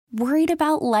Worried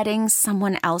about letting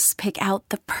someone else pick out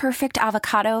the perfect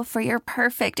avocado for your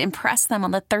perfect impress them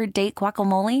on the third date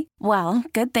guacamole? Well,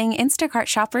 good thing Instacart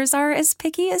shoppers are as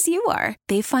picky as you are.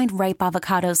 They find ripe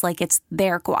avocados like it's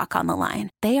their guac on the line.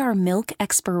 They are milk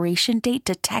expiration date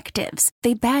detectives.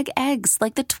 They bag eggs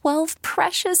like the 12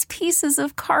 precious pieces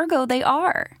of cargo they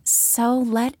are. So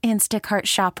let Instacart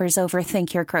shoppers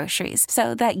overthink your groceries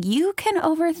so that you can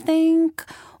overthink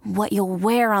what you'll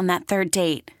wear on that third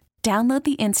date. Download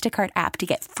the Instacart app to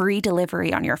get free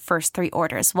delivery on your first 3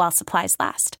 orders while supplies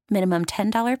last. Minimum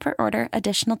 $10 per order.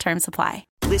 Additional terms apply.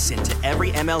 Listen to every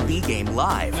MLB game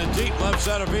live. In the deep left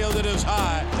center field, it is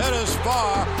high, it is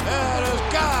far, it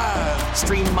is God.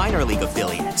 Stream minor league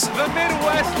affiliates. The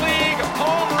Midwest League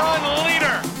home run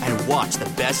leader. And watch the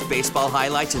best baseball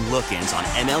highlights and look-ins on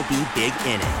MLB Big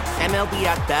Inning. MLB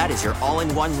At Bat is your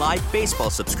all-in-one live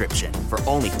baseball subscription for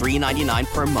only $3.99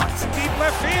 per month. Deep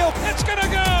left field, it's gonna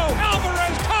go.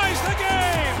 Alvarez ties the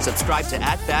game. Subscribe to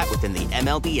At Bat within the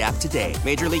MLB app today.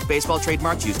 Major League Baseball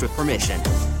trademarks used with permission.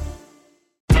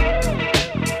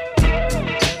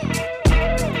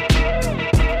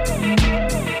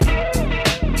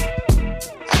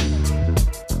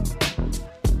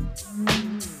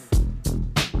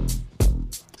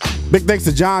 Big thanks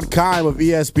to John Keim of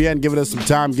ESPN giving us some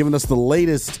time, giving us the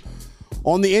latest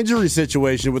on the injury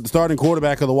situation with the starting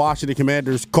quarterback of the Washington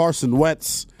Commanders, Carson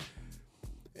Wentz.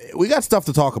 We got stuff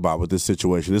to talk about with this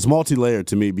situation. It's multi-layered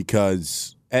to me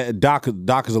because Doc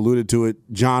has alluded to it,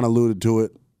 John alluded to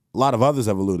it, a lot of others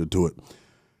have alluded to it.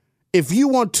 If you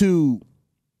want to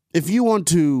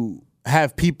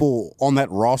have people on that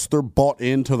roster bought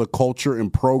into the culture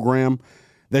and program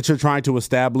that you're trying to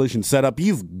establish and set up,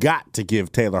 you've got to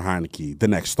give Taylor Heinicke the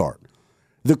next start.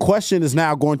 The question is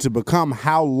now going to become,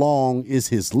 how long is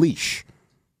his leash?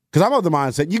 Because I'm of the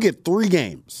mindset you get 3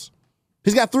 games.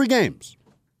 He's got 3 games.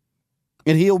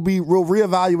 And we'll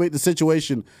reevaluate the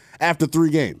situation after 3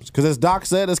 games. Because as Doc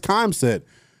said, as Keim said,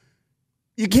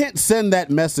 you can't send that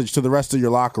message to the rest of your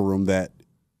locker room that,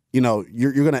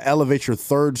 you're going to elevate your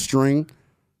third string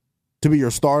to be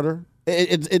your starter.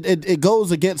 It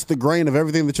goes against the grain of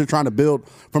everything that you're trying to build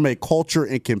from a culture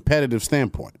and competitive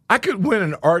standpoint. I could win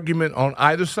an argument on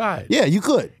either side. Yeah, you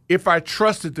could. If I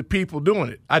trusted the people doing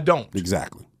it. I don't.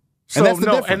 Exactly. So, and that's the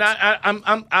no, difference.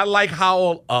 and I like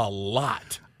Howell a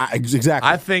lot. Exactly.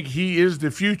 I think he is the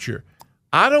future.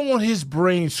 I don't want his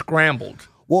brain scrambled.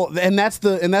 Well, and that's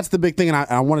the big thing. And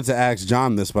I wanted to ask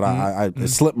John this, but it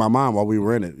slipped my mind while we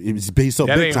were in it. He's so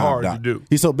that big ain't time. hard Doc. to do.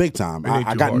 He's so big time.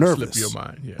 I got nervous. Slip your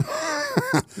mind. Yeah.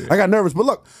 Yeah. I got nervous. But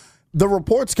look, the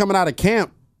reports coming out of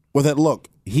camp were that, look,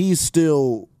 he's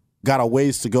still got a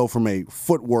ways to go from a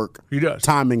footwork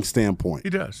timing standpoint. He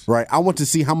does. Right? I want to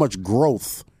see how much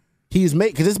growth he's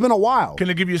made, because it's been a while. Can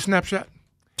I give you a snapshot?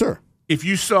 Sure. If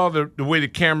you saw the way the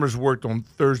cameras worked on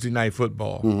Thursday Night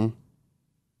Football,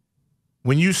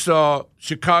 when you saw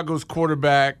Chicago's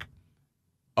quarterback,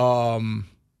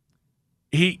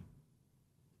 he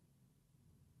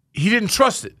didn't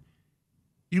trust it.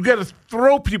 You got to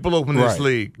throw people open in this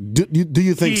league. Do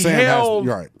you think Sam has?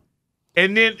 Right.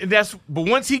 And then but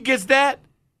once he gets that,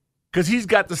 because he's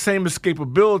got the same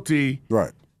escapability,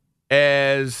 right,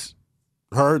 as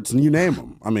Hurts and you name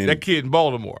him. I mean, that kid in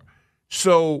Baltimore.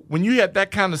 So when you have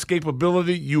that kind of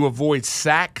escapability, you avoid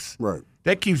sacks. Right.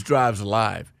 That keeps drives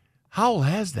alive. Howell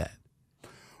has that.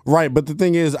 Right, but the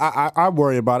thing is, I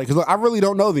worry about it because I really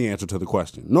don't know the answer to the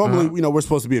question. Normally, we're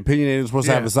supposed to be opinionated, we're supposed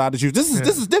to have a side to choose. This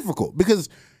is difficult because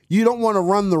you don't want to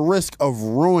run the risk of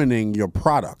ruining your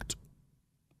product.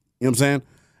 You know what I'm saying?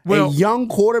 Well, a young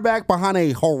quarterback behind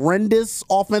a horrendous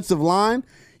offensive line,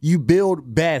 you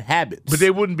build bad habits. But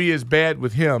they wouldn't be as bad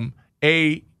with him,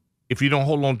 if you don't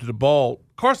hold on to the ball.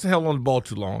 Carson held on to the ball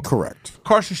too long. Correct.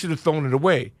 Carson should have thrown it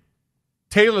away.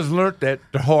 Taylor's learned that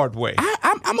the hard way.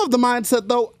 I'm of the mindset,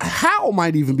 though, Howell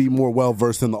might even be more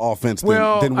well-versed in the offense than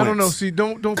Wentz. I don't know. See,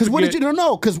 don't Because what did you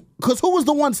know? Because who was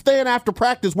the one staying after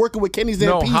practice working with Kenny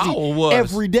Zampese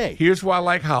every day? Here's why I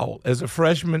like Howell. As a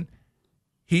freshman,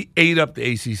 he ate up the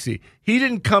ACC. He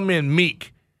didn't come in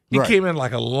meek. He came in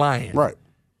like a lion. Right.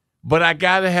 But I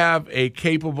got to have a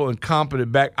capable and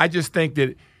competent back. I just think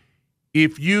that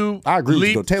if you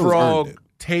leapfrog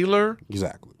Taylor,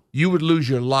 exactly, you would lose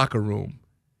your locker room.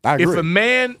 I agree. If a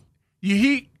man,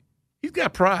 he's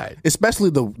got pride. Especially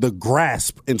the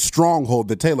grasp and stronghold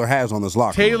that Taylor has on this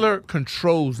locker room. Taylor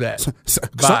controls that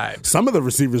vibe. Some of the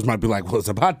receivers might be like, well, it's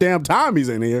about damn time he's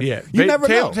in here. Yeah. You never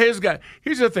know. Taylor's got,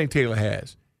 here's the thing Taylor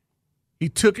has. He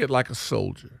took it like a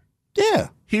soldier. Yeah.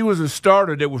 He was a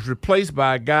starter that was replaced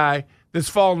by a guy that's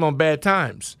fallen on bad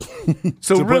times.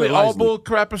 So really, all bull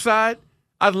crap aside,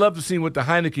 I'd love to see what the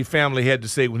Heineke family had to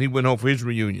say when he went home for his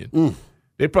reunion.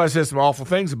 They probably said some awful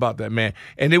things about that man,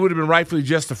 and it would have been rightfully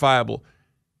justifiable.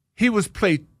 He was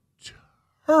played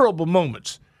terrible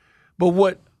moments. But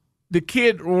what the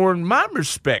kid earned my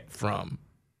respect from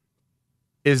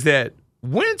is that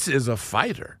Wentz is a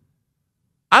fighter.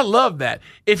 I love that.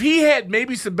 If he had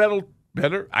maybe some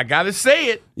better, I got to say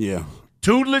it. Yeah.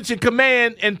 Tutelage and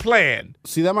command and plan.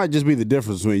 See, that might just be the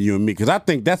difference between you and me, because I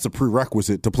think that's a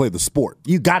prerequisite to play the sport.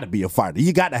 You got to be a fighter.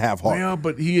 You got to have heart. Well,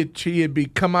 but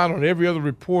he'd come out on every other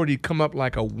report. He'd come up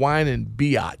like a whining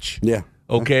biatch. Yeah.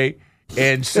 Okay.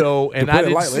 And so, and I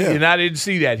didn't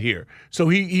see that here. So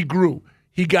he grew.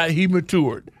 He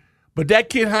matured. But that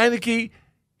kid Heineke,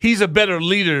 he's a better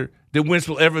leader than Wentz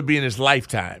will ever be in his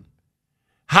lifetime.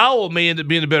 Howell may end up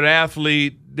being a better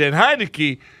athlete than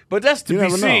Heineke, but that's to be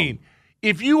seen.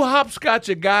 If you hopscotch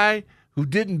a guy who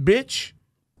didn't bitch,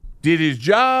 did his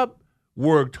job,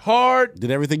 worked hard, did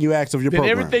everything you asked of your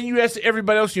program, everything you asked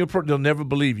everybody else in your program, they'll never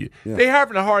believe you. Yeah. They're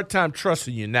having a hard time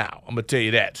trusting you now. I'm going to tell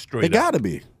you that straight up. They got to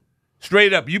be.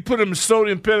 Straight up. You put them in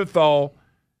sodium pentothal,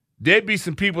 there'd be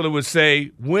some people that would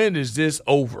say, when is this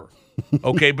over?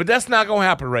 Okay, but that's not going to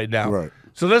happen right now. Right.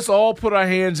 So let's all put our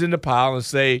hands in the pile and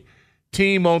say,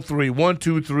 team on 3, 1,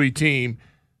 2, 3 team.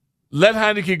 Let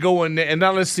Heineke go in there, and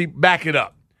now let's see, back it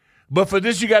up. But for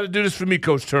this, you got to do this for me,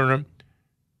 Coach Turner.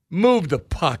 Move the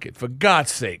pocket, for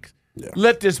God's sake. Yeah.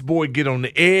 Let this boy get on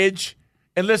the edge,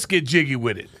 and let's get jiggy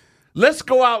with it. Let's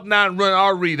go out now and run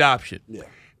our read option. Yeah.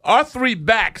 Our 4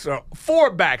 backs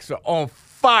are on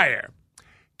fire.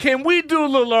 Can we do a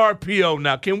little RPO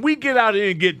now? Can we get out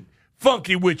here and get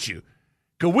funky with you?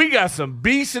 Because we got some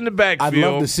beasts in the backfield. I'd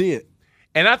love to see it.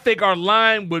 And I think our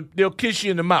line they'll kiss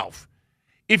you in the mouth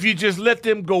if you just let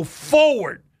them go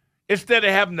forward instead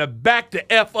of having to back the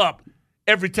F up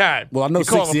every time. Well, I know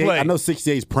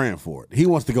 68's praying for it. He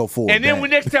wants to go forward. And then when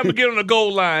next time we get on the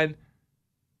goal line,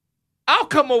 I'll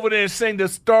come over there and sing the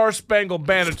Star Spangled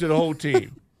Banner to the whole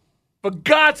team. For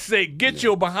God's sake, get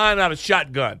your behind out of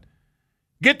shotgun.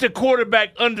 Get the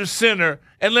quarterback under center,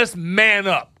 and let's man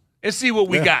up and see what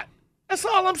we got. That's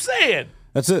all I'm saying.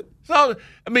 That's it. So,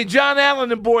 I mean, John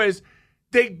Allen and boys,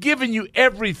 they're giving you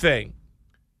everything.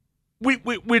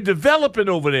 We're developing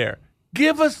over there.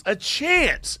 Give us a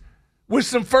chance with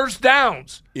some first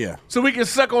downs. Yeah. So we can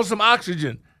suck on some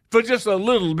oxygen for just a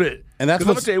little bit. And that's I'm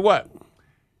going to tell you what.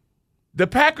 The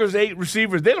Packers' 8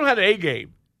 receivers, they don't have an A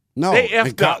game. No. They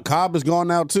effed up. Cobb is gone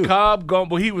now, too. Cobb gone,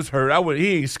 but he was hurt.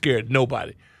 He ain't scared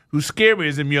nobody. Who scare me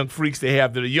is them young freaks they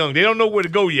have that are young. They don't know where to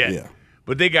go yet. Yeah.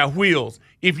 But they got wheels.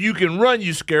 If you can run,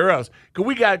 you scare us. Because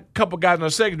we got a couple guys in our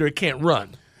secondary that can't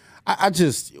run.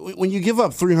 When you give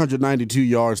up 392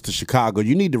 yards to Chicago,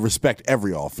 you need to respect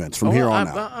every offense from here on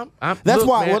out. That's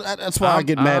why I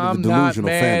get mad at the delusional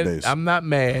fan base. I'm not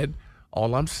mad.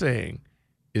 All I'm saying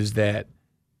is that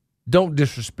don't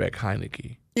disrespect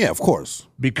Heineke. Yeah, of course.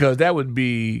 Because that would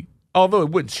be, although it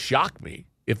wouldn't shock me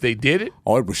if they did it.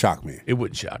 Oh, it would shock me. It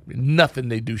wouldn't shock me. Nothing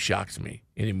they do shocks me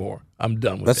anymore. I'm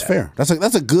done with that. That's fair.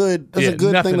 That's a good thing to live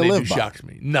by. Nothing they do shocks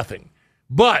me. Nothing.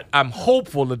 But I'm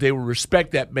hopeful that they will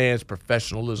respect that man's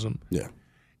professionalism. Yeah.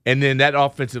 And then that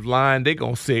offensive line, they're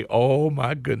going to say, oh,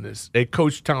 my goodness. And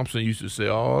Coach Thompson used to say,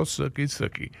 oh,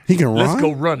 sucky. He can run? Let's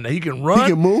go run. Now, he can run. He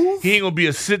can move? He ain't going to be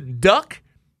a sitting duck.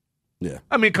 Yeah.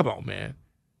 I mean, come on, man.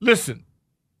 Listen,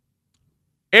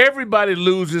 everybody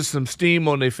loses some steam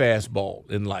on their fastball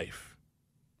in life.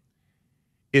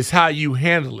 It's how you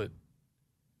handle it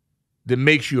that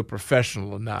makes you a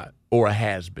professional or not, or a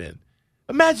has-been.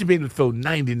 Imagine being able to throw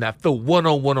 90, not throw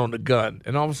one-on-one on the gun,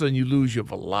 and all of a sudden you lose your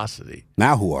velocity.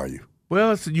 Now who are you?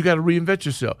 Well, so you got to reinvent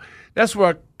yourself. That's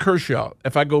why Kershaw,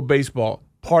 if I go baseball,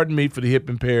 pardon me for the hip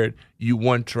impaired, you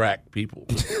one-track people.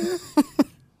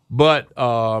 But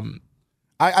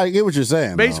I get what you're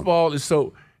saying. Baseball is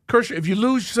so – Kershaw, if you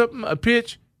lose something, a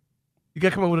pitch, you got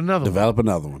to come up with another one. Develop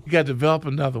another one. You got to develop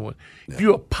another one. Yeah. If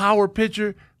you're a power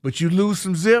pitcher, but you lose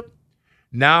some zip,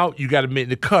 now you got to make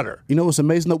the cutter. You know what's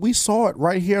amazing? Though? We saw it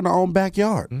right here in our own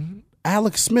backyard. Mm-hmm.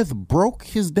 Alex Smith broke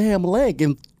his damn leg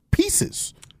in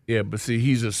pieces. Yeah, but see,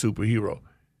 he's a superhero.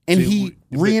 And he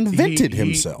reinvented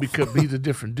himself. Because he's a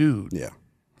different dude. Yeah.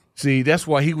 See, that's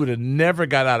why he would have never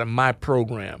got out of my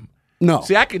program. No.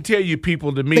 See, I can tell you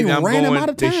people to me, I'm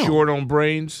going, they're short on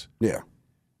brains. Yeah.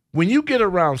 When you get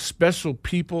around special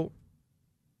people,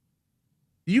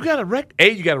 you got to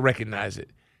you got to recognize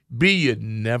it. B, you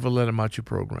never let him out your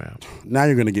program. Now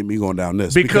you're going to get me going down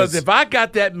this. Because if I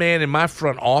got that man in my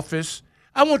front office,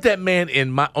 I want that man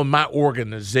on my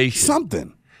organization.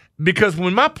 Something. Because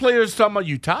when my players talking about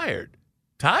you tired.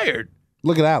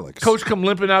 Look at Alex. Coach come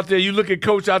limping out there. You look at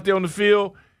Coach out there on the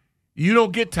field, you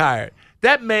don't get tired.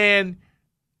 That man,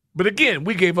 but again,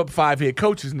 we gave up 5 head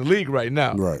coaches in the league right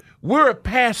now. Right. We're a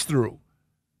pass-through.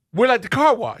 We're like the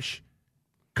car wash.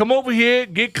 Come over here,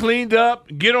 get cleaned up,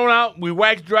 get on out, we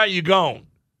wax dry, you're gone.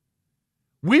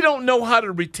 We don't know how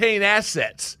to retain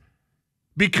assets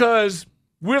because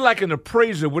we're like an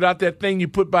appraiser without that thing you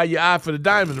put by your eye for the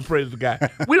diamond appraiser guy.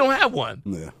 We don't have one.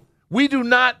 Yeah. We do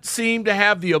not seem to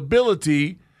have the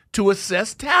ability to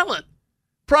assess talent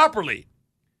properly.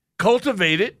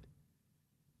 Cultivate it,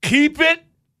 keep it,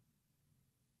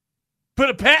 put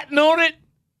a patent on it,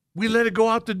 we let it go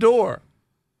out the door.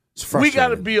 We got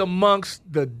to be amongst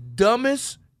the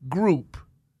dumbest group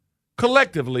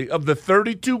collectively of the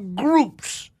 32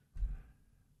 groups.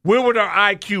 Where would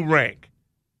our IQ rank?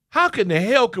 How can the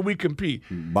hell can we compete?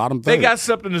 Bottom third. They got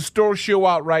something to store show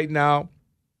out right now.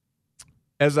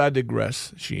 As I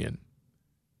digress, Sheehan.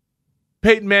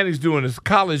 Peyton Manning's doing this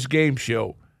college game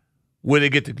show where they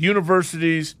get to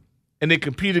universities and they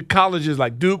compete at colleges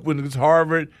like Duke, when it's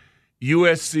Harvard,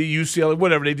 USC, UCLA,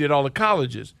 whatever. They did all the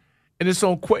colleges. And it's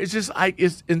just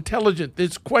it's intelligent.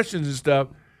 There's questions and stuff.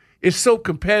 It's so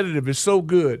competitive. It's so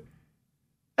good.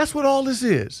 That's what all this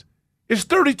is. It's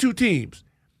 32 teams.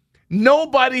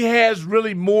 Nobody has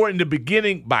really more in the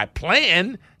beginning by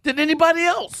plan than anybody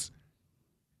else.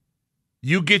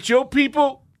 You get your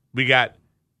people. We got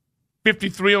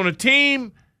 53 on a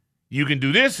team. You can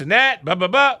do this and that. Blah, blah,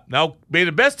 blah. Now, may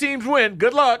the best teams win.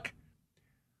 Good luck.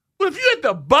 But if you're at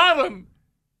the bottom,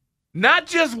 not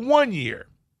just 1 year,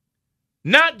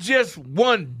 not just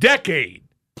 1 decade.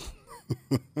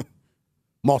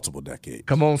 Multiple decades.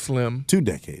 Come on, Slim. 2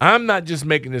 decades. I'm not just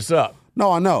making this up.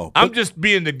 No, I know. I'm just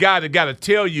being the guy that got to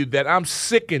tell you that I'm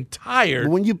sick and tired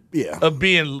of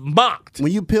being mocked.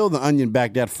 When you peel the onion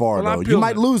back that far, Well, though, you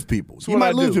might lose people. You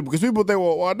might lose people because people think,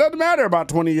 well, it doesn't matter about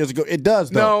 20 years ago. It does,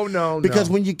 though. No. Because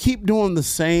when you keep doing the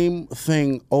same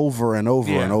thing over and over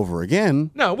and over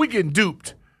again. No, we get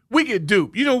duped. We get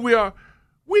duped. You know,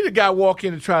 we the guy walk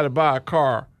in and try to buy a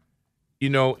car,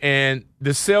 and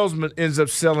the salesman ends up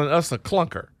selling us a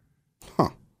clunker. Huh.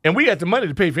 And we got the money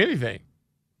to pay for anything.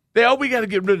 We got to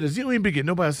get rid of this. You don't even be getting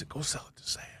nobody. I said, go sell it to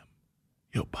Sam.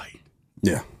 He'll bite.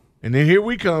 Yeah. And then here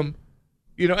we come.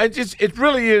 It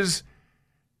really is.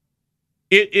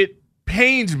 It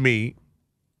pains me,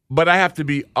 but I have to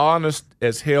be honest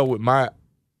as hell with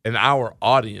our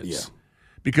audience. Yeah.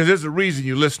 Because there's a reason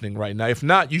you're listening right now. If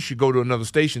not, you should go to another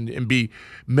station and be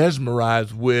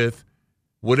mesmerized with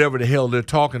whatever the hell they're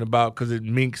talking about, because it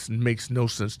makes no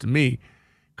sense to me,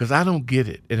 because I don't get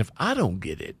it. And if I don't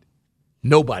get it,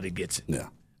 nobody gets it. Yeah.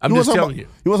 I'm just telling you.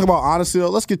 You want to talk about honesty,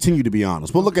 though? Let's continue to be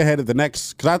honest. We'll look ahead at the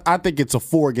next, because I think it's a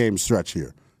 4-game stretch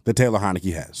here that Taylor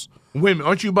Heinicke has. Wait a minute.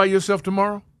 Aren't you by yourself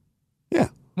tomorrow? Yeah.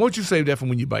 Why don't you save that for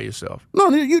when you're by yourself? No,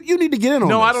 you need to get in on this.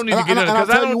 No, I don't need to get in on it, because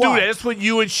I don't do why. that. That's what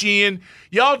you and Sheehan,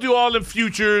 y'all do all them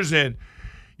futures, and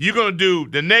you're going to do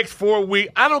the next 4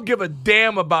 weeks. I don't give a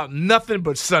damn about nothing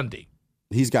but Sunday.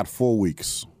 He's got 4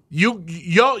 weeks. You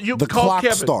the call clock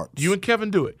Kevin. starts. You and Kevin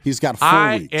do it. He's got 4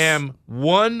 weeks. I am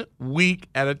 1 week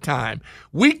at a time.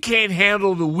 We can't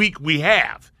handle the week we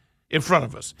have in front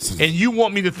of us. And you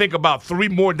want me to think about 3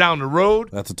 more down the road?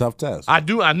 That's a tough test. I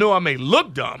do. I know I may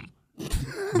look dumb,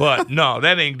 but no,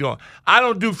 that ain't doing. I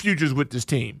don't do futures with this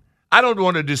team. I don't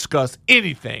want to discuss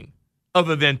anything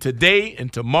other than today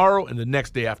and tomorrow and the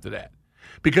next day after that,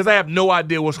 because I have no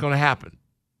idea what's going to happen.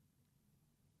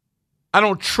 I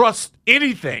don't trust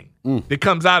anything that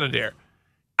comes out of there.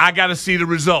 I got to see the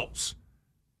results.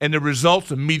 And the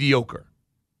results are mediocre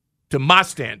to my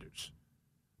standards.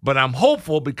 But I'm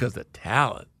hopeful because the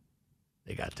talent,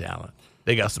 they got talent.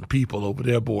 They got some people over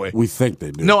there, boy. We think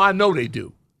they do. No, I know they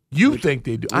do. You think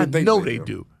they do. I know they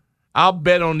do. I'll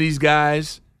bet on these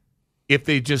guys if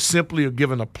they just simply are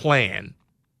given a plan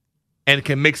and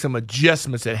can make some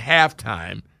adjustments at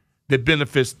halftime that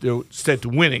benefits their set to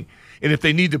winning. And if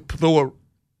they need to throw a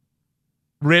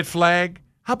red flag,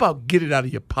 how about get it out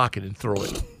of your pocket and throw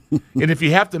it? And if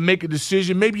you have to make a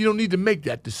decision, maybe you don't need to make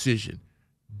that decision.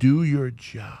 Do your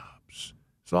jobs.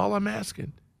 That's all I'm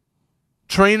asking.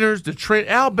 Trainers,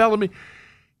 Al Bellamy,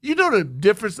 you know the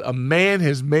difference a man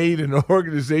has made in an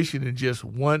organization in just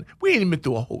one? We ain't even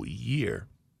through a whole year.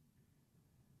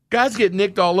 Guys get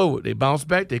nicked all over. They bounce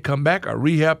back. They come back. Our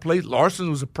rehab place.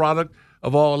 Larson was a product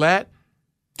of all that.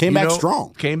 Came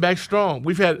back strong.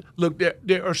 We've had, look,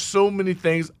 there are so many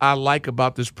things I like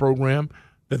about this program,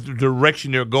 the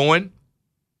direction they're going,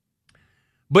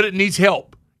 but it needs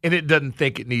help, and it doesn't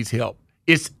think it needs help.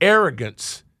 Its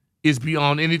arrogance is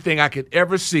beyond anything I could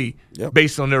ever see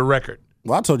based on their record.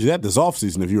 Well, I told you that this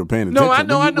offseason if you were paying attention.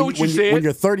 No, I know what you said. When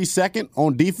you're 32nd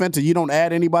on defense and you don't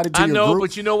add anybody to your group,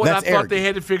 but you know what? I thought arrogant. they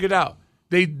had it figured out.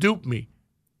 They duped me.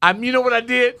 You know what I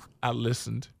did? I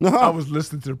listened. Uh-huh. I was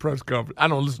listening to the press conference. I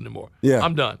don't listen anymore. Yeah.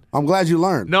 I'm done. I'm glad you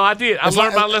learned. No, I did. I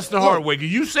learned my lesson the look. hard way.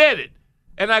 You said it.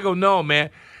 And I go, no, man.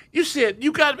 You said,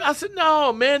 you got – I said,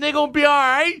 no, man, they're going to be all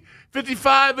right.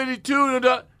 55, 82.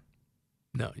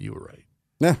 No, you were right.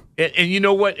 Yeah. And you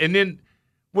know what? And then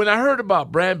when I heard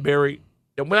about Bradbury,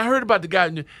 and when I heard about the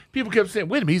guy, people kept saying,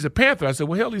 wait a minute, he's a Panther. I said,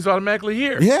 well, hell, he's automatically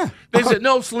here. Yeah. They said,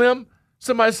 no, Slim,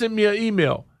 somebody sent me an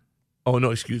email. Oh,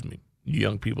 no, excuse me. You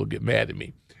young people get mad at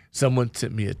me. Someone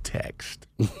sent me a text.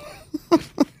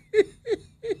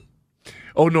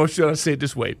 Oh, no, should I say it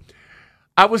this way?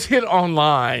 I was hit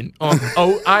online on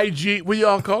IG. What do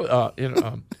y'all call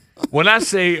it? When I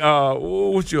say,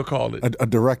 what you call it? A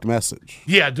direct message.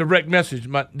 Yeah, direct message.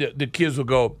 The kids will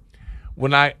go,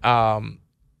 when I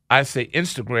say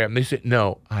Instagram, they say,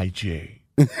 no, IJ.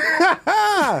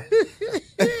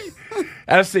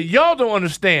 I say, y'all don't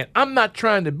understand. I'm not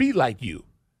trying to be like you.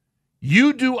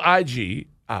 You do IG,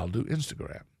 I'll do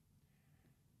Instagram.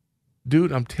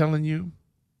 Dude, I'm telling you,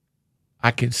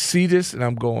 I can see this and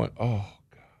I'm going, oh,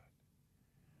 God.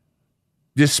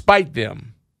 Despite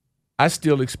them, I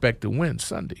still expect to win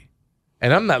Sunday.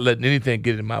 And I'm not letting anything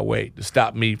get in my way to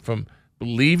stop me from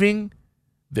believing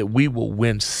that we will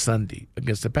win Sunday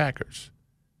against the Packers.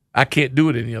 I can't do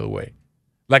it any other way.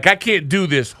 Like, I can't do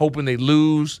this hoping they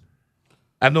lose.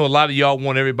 I know a lot of y'all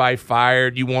want everybody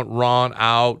fired. You want Ron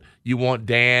out. You want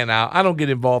Dan out. I don't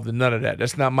get involved in none of that.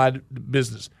 That's not my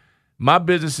business. My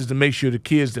business is to make sure the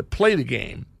kids that play the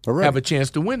game have a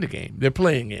chance to win the game they're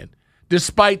playing in,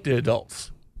 despite the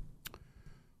adults.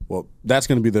 Well, that's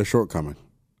going to be their shortcoming.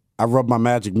 I rubbed my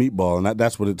magic meatball, and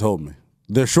that's what it told me.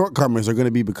 Their shortcomings are going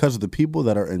to be because of the people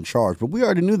that are in charge. But we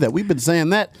already knew that. We've been saying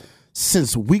that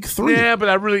since week 3. Yeah, but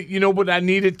I really, you know what I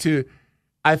needed to,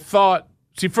 I thought,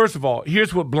 see, first of all,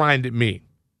 here's what blinded me.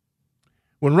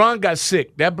 When Ron got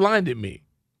sick, that blinded me.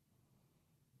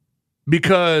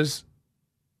 Because,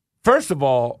 first of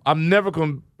all, I'm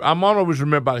always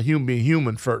remember about human being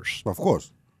human first. Of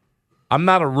course. I'm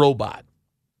not a robot.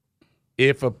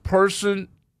 If a person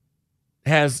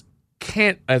has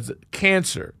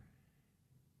cancer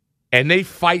and they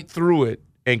fight through it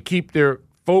and keep their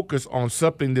focus on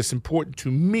something that's important to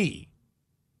me,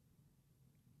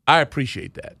 I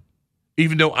appreciate that.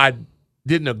 Even though I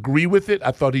didn't agree with it,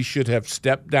 I thought he should have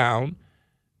stepped down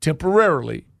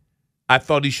temporarily. I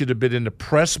thought he should have been in the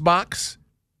press box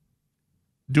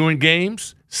during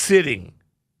games, sitting.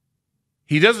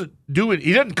 He doesn't do it.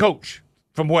 He doesn't coach,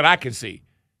 from what I can see.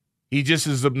 He just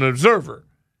is an observer.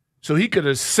 So he could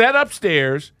have sat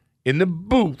upstairs in the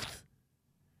booth,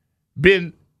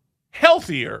 been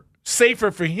healthier,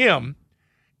 safer for him,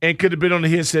 and could have been on the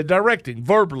headset directing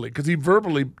verbally, because he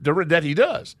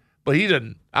does. But he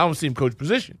doesn't. I don't see him coach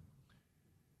position.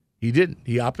 He didn't.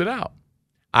 He opted out.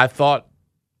 I thought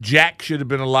Jack should have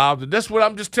been allowed to. That's what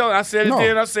I'm just telling you. I said it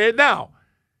then, I say it now.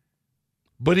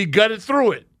 But he gutted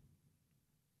through it.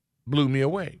 Blew me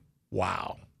away.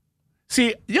 Wow.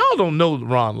 See, y'all don't know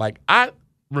Ron. Like, I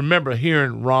remember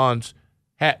hearing Ron's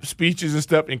speeches and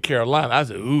stuff in Carolina. I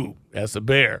said, ooh, that's a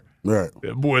bear. Right.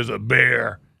 That boy's a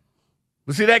bear.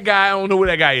 But see, that guy, I don't know where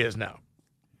that guy is now.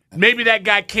 Maybe that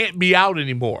guy can't be out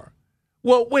anymore.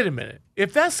 Well, wait a minute.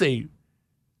 If that's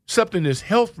something that's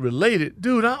health-related,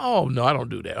 dude, I don't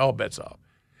do that. All bets off.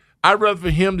 I'd rather for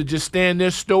him to just stand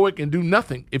there stoic and do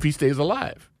nothing if he stays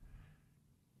alive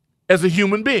as a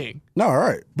human being. No, all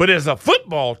right. But as a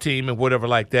football team and whatever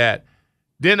like that,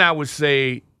 then I would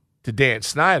say to Dan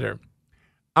Snyder,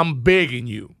 I'm begging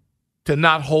you to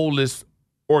not hold this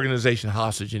organization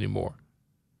hostage anymore.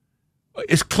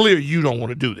 It's clear you don't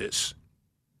want to do this.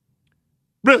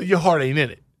 Really, your heart ain't in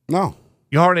it. No.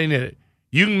 Your heart ain't in it.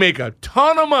 You can make a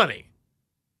ton of money.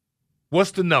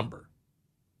 What's the number?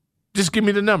 Just give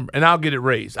me the number, and I'll get it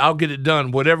raised. I'll get it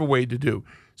done whatever way to do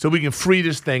so we can free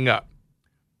this thing up.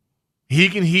 He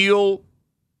can heal.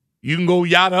 You can go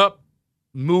yacht up,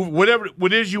 move, whatever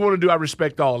it is you want to do, I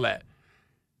respect all that.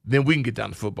 Then we can get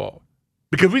down to football.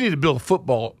 Because we need to build a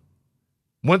football.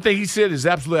 One thing he said is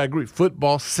absolutely, I agree,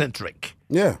 football-centric.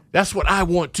 Yeah. That's what I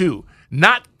want too.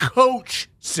 Not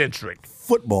coach-centric.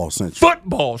 Football-centric.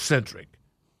 Football-centric.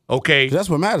 Okay? That's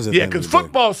what matters at Yeah, the end of because the day.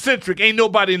 football-centric ain't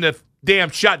nobody in the damn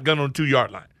shotgun on the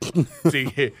 2-yard line.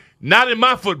 See, not in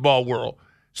my football world.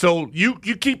 So you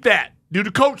keep that. Do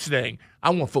the coach thing. I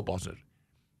want football-centric.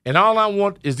 And all I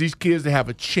want is these kids to have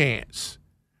a chance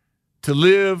to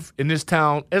live in this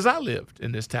town as I lived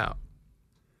in this town.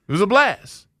 It was a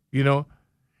blast, you know.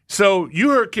 So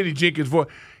you heard Kenny Jenkins' voice.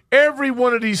 Every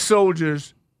one of these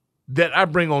soldiers that I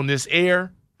bring on this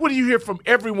air, what do you hear from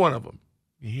every one of them?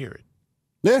 You hear it.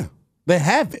 Yeah. They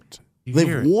have it.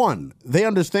 They've won. They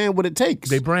understand what it takes.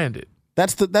 They brand it.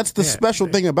 That's the special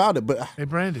thing about it. But they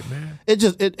brand it, man. It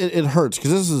just it hurts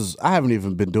because I haven't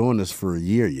even been doing this for a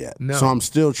year yet. No. So I'm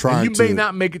still trying. And you may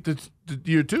not make it to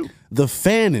year 2. The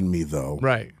fan in me, though,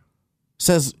 right,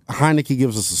 says Heineke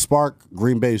gives us a spark.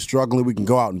 Green Bay is struggling. We can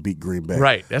go out and beat Green Bay.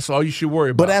 Right. That's all you should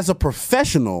worry about. But as a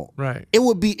professional, right, it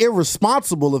would be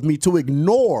irresponsible of me to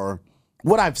ignore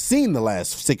what I've seen the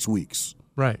last 6 weeks.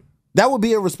 Right. That would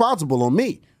be irresponsible on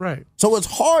me. Right. So it's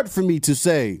hard for me to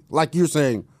say, like you're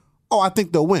saying, oh, I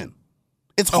think they'll win.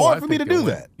 It's hard for me to do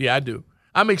that. Yeah, I do.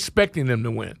 I'm expecting them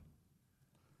to win.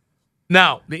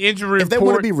 Now, the injury if they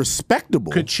want to be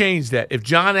respectable could change that. If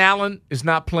John Allen is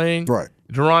not playing, right,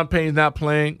 Deron Payne's not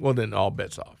playing, well, then all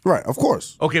bets off. Right, of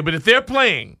course. Okay, but if they're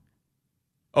playing,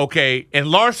 okay, and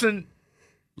Larson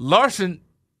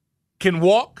can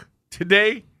walk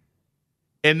today,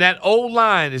 and that old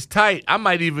line is tight, I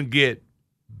might even get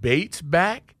Bates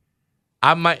back.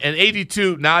 I might, and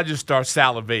 82, now I just start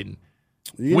salivating.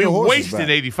 We wasted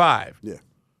 85. Yeah.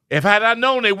 If had I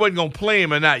known they wasn't going to play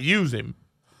him and not use him,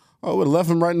 oh, would have left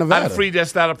him right in Nevada. I'd have freed that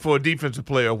stat up for a defensive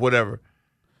player or whatever.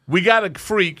 We got a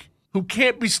freak who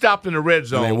can't be stopped in the red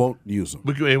zone. And they won't use him.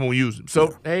 They won't use him.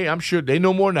 So, hey, I'm sure they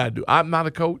know more than I do. I'm not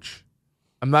a coach.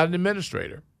 I'm not an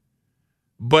administrator.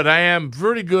 But I am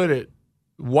very good at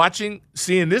watching,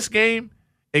 seeing this game,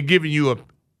 and giving you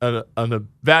an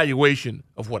evaluation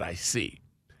of what I see.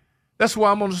 That's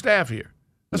why I'm on the staff here.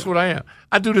 That's what I am.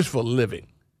 I do this for a living.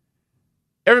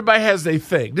 Everybody has their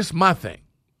thing. This is my thing.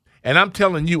 And I'm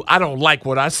telling you, I don't like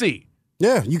what I see.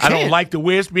 Yeah, you can't. I don't like the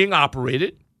way it's being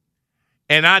operated.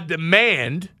 And I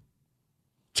demand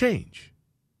change.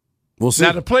 We'll see.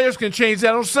 Now, the players can change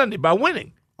that on Sunday by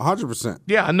winning. 100%.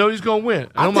 Yeah, I know he's going to win.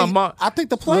 I think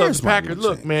the players might Packers.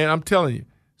 Look, man, I'm telling you.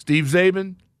 Steve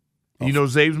Zabin, you know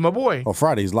Zabin's my boy. Oh,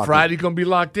 Friday's locked in. Friday's going to be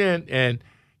locked in. And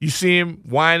you see him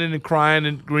whining and crying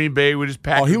in Green Bay with his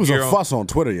Packers. Oh, he was gear a on. fuss on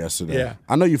Twitter yesterday. Yeah.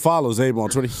 I know you follow Zabin on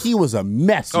Twitter. He was a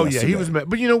mess yesterday. Yeah, he was a mess.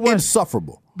 But you know what?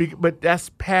 Insufferable. But that's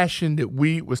passion that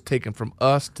was taken from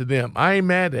us to them. I ain't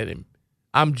mad at him.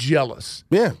 I'm jealous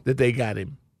that they got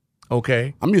him.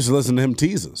 Okay? I'm used to listening to him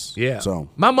teases. Yeah. So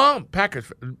my mom,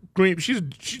 Packers, green, she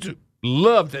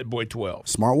loved that boy 12.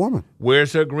 Smart woman.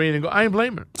 Wears her green and go, I ain't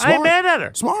blaming her. Smart. I ain't mad at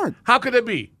her. Smart. How could it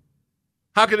be?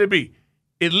 How could it be?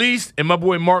 At least, and my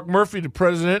boy Mark Murphy, the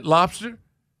president, Lobster,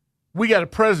 we got a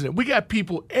president. We got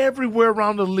people everywhere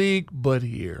around the league but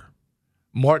here.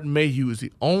 Martin Mayhew is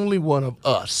the only one of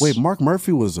us. Wait, Mark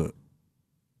Murphy was in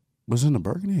the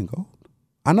burgundy and gold?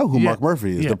 I know who Mark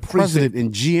Murphy is, the president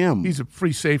and GM. He's a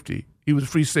free safety. He was a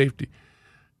free safety.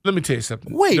 Let me tell you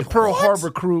something. Wait, the Pearl what? Harbor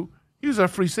crew, he was our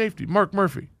free safety, Mark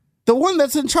Murphy. The one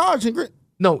that's in charge.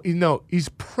 No, he's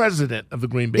president of the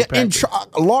Green Bay Packers.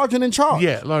 Large and in charge.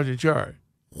 Yeah, large in charge.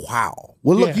 Wow.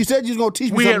 Well, look, you said you was going to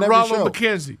teach me we something had every Ronald show.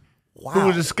 McKenzie, who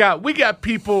was a scout. We got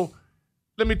people.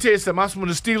 Let me tell you something. When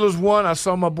the Steelers won, I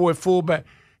saw my boy fullback.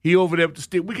 He over there with the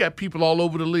Steelers. We got people all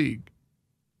over the league.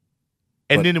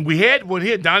 And then we had one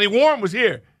here. Donnie Warren was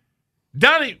here.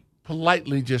 Donnie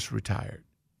politely just retired.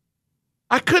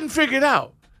 I couldn't figure it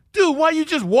out. Dude, why you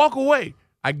just walk away?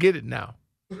 I get it now.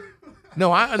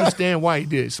 No, I understand why he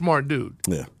did. Smart dude.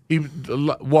 Yeah. He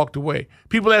walked away.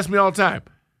 People ask me all the time,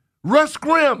 Russ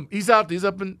Grimm, he's out there. He's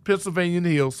up in Pennsylvania in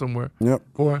the hills somewhere. Yep.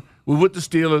 Or we're with the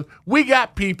Steelers. We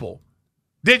got people.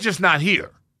 They're just not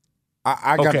here.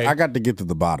 I got to get to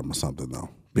the bottom of something, though,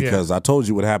 because I told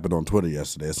you what happened on Twitter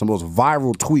yesterday. It's the most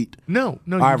viral tweet I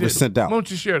ever sent out. Why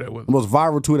don't you share that with The me? most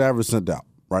viral tweet I ever sent out,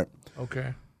 right?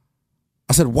 Okay.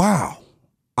 I said, wow,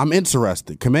 I'm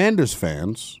interested. Commanders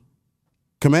fans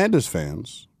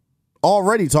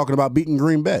already talking about beating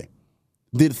Green Bay.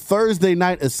 Did Thursday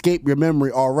night escape your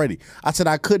memory already? I said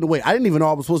I couldn't wait. I didn't even know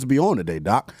I was supposed to be on today,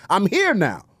 Doc. I'm here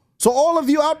now. So all of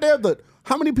you out there,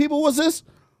 how many people was this?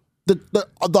 The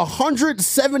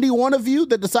 171 of you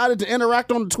that decided to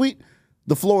interact on the tweet,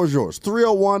 the floor is yours.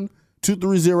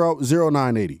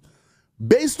 301-230-0980.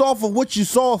 Based off of what you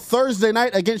saw Thursday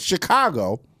night against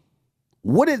Chicago,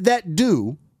 what did that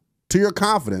do to your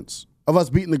confidence of us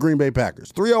beating the Green Bay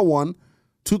Packers?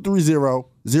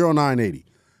 301-230-0980.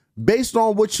 Based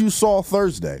on what you saw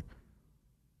Thursday,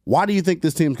 why do you think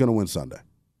this team's going to win Sunday?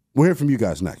 We'll hear from you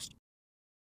guys next.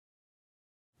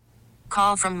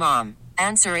 Call from mom.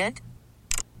 Answer it.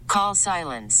 Call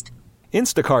silenced.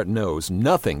 Instacart knows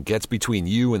nothing gets between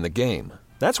you and the game.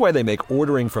 That's why they make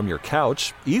ordering from your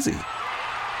couch easy.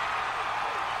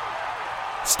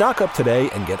 Stock up today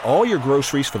and get all your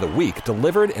groceries for the week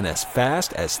delivered in as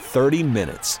fast as 30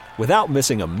 minutes without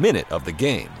missing a minute of the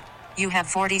game. You have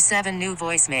 47 new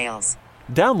voicemails.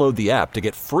 Download the app to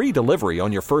get free delivery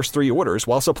on your first 3 orders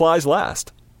while supplies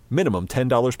last. Minimum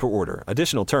 $10 per order.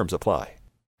 Additional terms apply.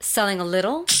 Selling a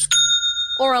little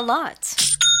or a lot?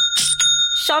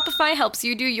 Shopify helps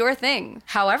you do your thing,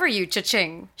 however you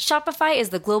cha-ching. Shopify is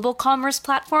the global commerce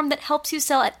platform that helps you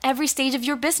sell at every stage of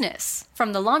your business.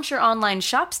 From the launch your online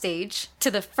shop stage,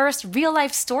 to the first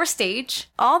real-life store stage,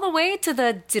 all the way to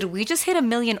the did we just hit 1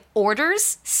 million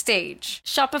orders stage.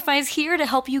 Shopify's here to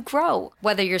help you grow.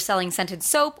 Whether you're selling scented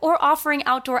soap or offering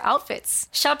outdoor outfits,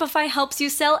 Shopify helps you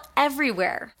sell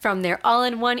everywhere. From their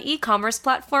all-in-one e-commerce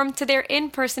platform to their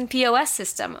in-person POS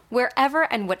system, wherever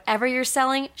and whatever you're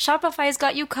selling, Shopify's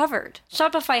got you covered.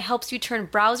 Shopify helps you turn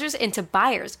browsers into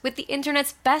buyers with the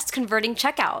internet's best converting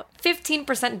checkout.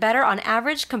 15% better on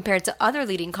average compared to other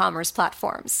leading commerce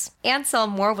platforms. And sell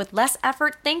more with less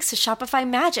effort thanks to Shopify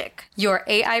Magic, your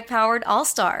AI-powered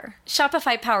all-star.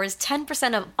 Shopify powers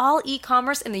 10% of all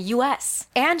e-commerce in the U.S.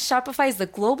 And Shopify is the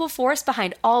global force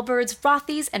behind Allbirds,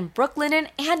 Rothy's, and Brooklinen,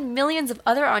 and millions of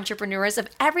other entrepreneurs of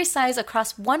every size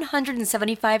across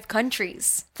 175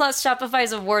 countries. Plus,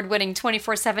 Shopify's award-winning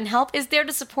 24/7 help is there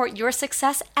to support your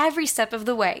success every step of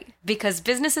the way. Because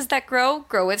businesses that grow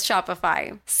with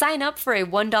Shopify. Sign up for a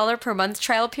 $1 per month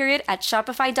trial period at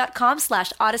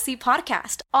shopify.com/Odyssey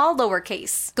Podcast, all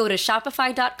lowercase. Go to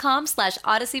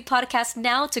shopify.com/Odyssey Podcast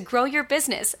now to grow your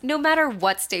business, no matter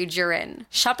what stage you're in.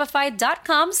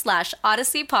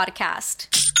 Shopify.com/Odyssey Podcast.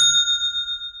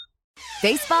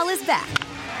 Baseball is back,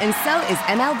 and so is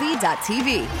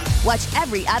MLB.tv. Watch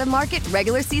every out-of-market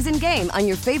regular season game on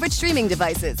your favorite streaming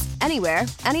devices, anywhere,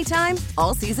 anytime,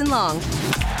 all season long.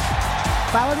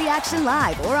 Follow the action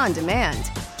live or on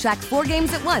demand. Track 4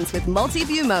 games at once with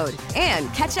multi-view mode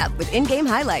and catch up with in-game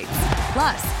highlights.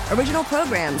 Plus, original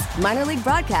programs, minor league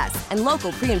broadcasts, and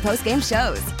local pre- and post-game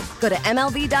shows. Go to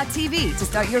MLB.tv to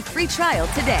start your free trial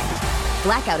today.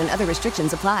 Blackout and other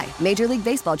restrictions apply. Major League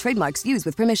Baseball trademarks used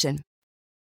with permission.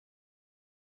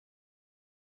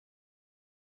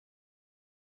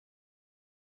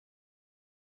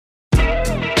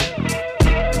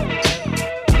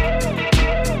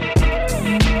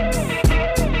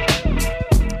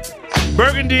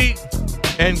 Burgundy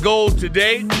and gold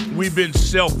today, we've been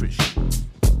selfish.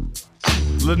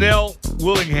 Linnell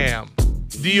Willingham,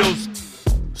 Dio's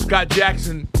Scott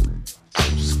Jackson.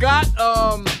 Scott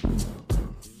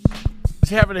is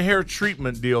having a hair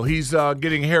treatment deal. He's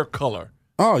getting hair color.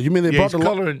 Oh, you mean they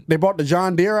brought the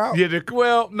John Deere out? Yeah,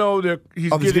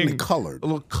 he's getting colored. A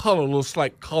little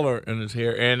slight color in his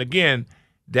hair. And again,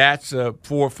 that's a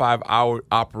 4 or 5 hour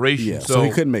operation. Yeah, so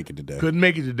he couldn't make it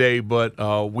today. But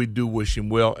we do wish him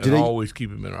well and always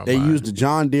keep him in our mind. They used the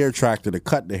John Deere tractor to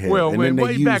cut the hair. Well, and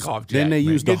back off, Jack. Then they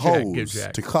used the Jack, hose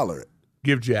to color it.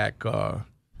 Give Jack,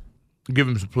 give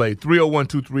him some play.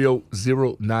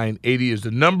 301-230-0980 is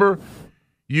the number.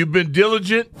 You've been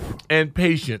diligent and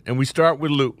patient. And we start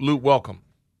with Luke. Luke, welcome.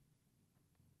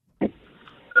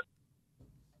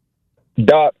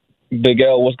 Doc, Big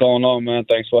L, what's going on, man?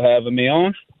 Thanks for having me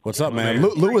on. What's up, man?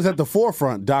 Lou was at the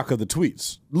forefront, Doc, of the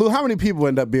tweets. Lou, how many people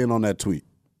end up being on that tweet?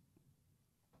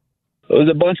 It was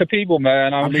a bunch of people,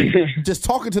 man. I mean, just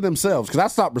talking to themselves, because I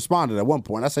stopped responding at one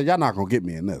point. I said, y'all not going to get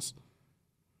me in this.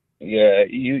 Yeah,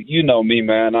 you know me,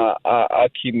 man. I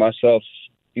keep myself,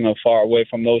 far away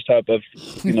from those type of,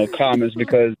 comments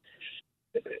because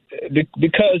we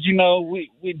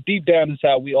deep down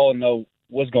inside, we all know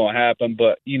what's going to happen,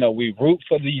 but we root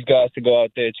for these guys to go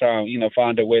out there try and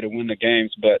find a way to win the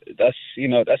games. But that's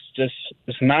just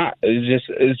it's not.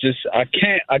 It's just I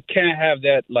can't have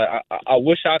that. Like I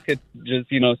wish I could just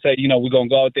say we're gonna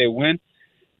go out there and win,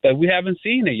 but we haven't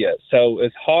seen it yet. So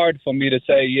it's hard for me to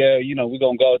say we're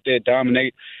gonna go out there and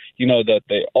dominate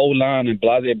the O line and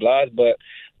blah blah blah. But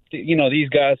these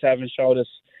guys haven't showed us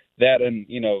that, and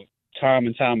time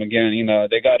and time again,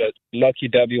 they got a lucky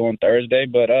W on Thursday,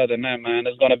 but other than that, man,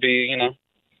 it's gonna be,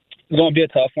 it's gonna be a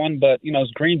tough one. But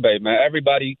it's Green Bay, man.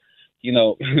 Everybody,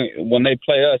 when they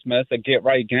play us, man, it's a get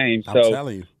right game. So I'm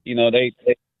telling you, they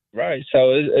right.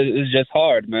 So it's just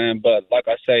hard, man. But like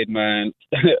I said, man,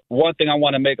 one thing I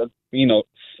want to make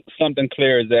something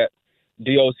clear is that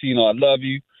DOC, I love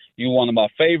you. You're one of my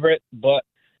favorite, but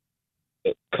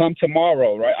come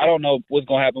tomorrow, right? I don't know what's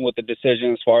going to happen with the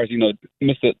decision as far as,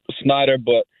 Mr. Snyder,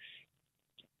 but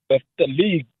if the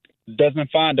league doesn't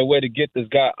find a way to get this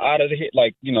guy out of the hit,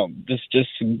 like, just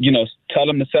tell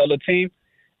him to sell the team,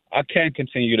 I can't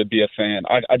continue to be a fan.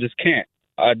 I just can't.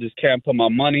 I just can't put my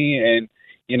money and,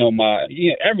 my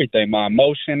everything, my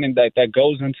emotion and that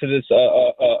goes into this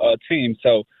team.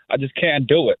 So I just can't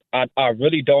do it. I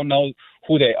really don't know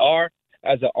who they are.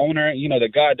 As an owner, the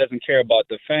guy doesn't care about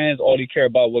the fans. All he cares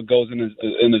about what goes in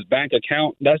his bank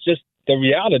account. That's just the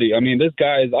reality. I mean, this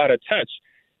guy is out of touch.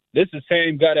 This is the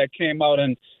same guy that came out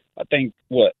and I think,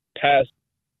 past.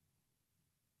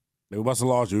 We must have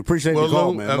lost you. We appreciate the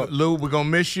call, man. Lou, we're going to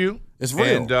miss you. It's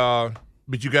real.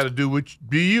 But you got to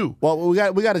be you. Well, we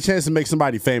got a chance to make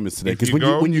somebody famous today. Because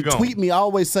when you tweet me, I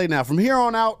always say now, from here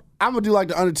on out, I'm going to do like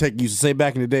The Undertaker used to say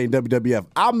back in the day in WWF.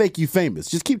 I'll make you famous.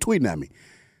 Just keep tweeting at me.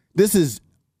 This is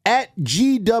at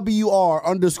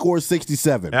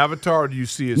GWR_67. Avatar, do you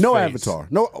see his no face? Avatar.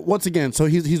 No. Once again, so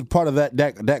he's part of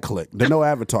that clique, the no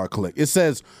avatar clique. It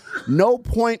says, no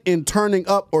point in turning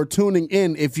up or tuning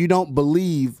in if you don't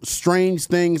believe strange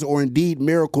things or indeed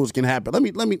miracles can happen.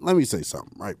 Let me say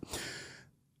something, right?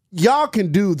 Y'all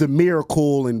can do the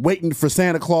miracle and waiting for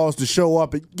Santa Claus to show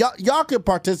up. Y'all can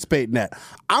participate in that.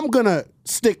 I'm going to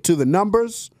stick to the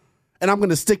numbers, and I'm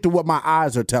going to stick to what my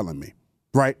eyes are telling me,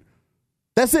 right?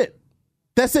 That's it.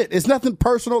 It's nothing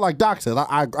personal, like Doc said.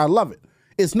 I love it.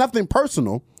 It's nothing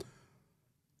personal.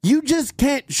 You just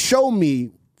can't show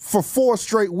me for 4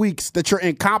 straight weeks that you're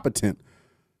incompetent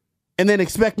and then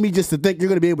expect me just to think you're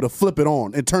going to be able to flip it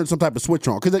on and turn some type of switch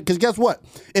on. Because guess what?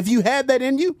 If you had that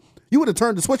in you, you would have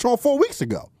turned the switch on 4 weeks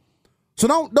ago. So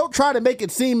don't try to make it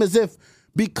seem as if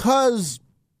because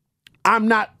I'm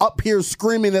not up here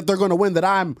screaming that they're going to win, that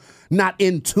I'm not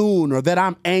in tune or that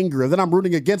I'm angry or that I'm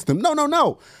rooting against them.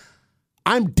 No.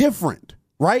 I'm different,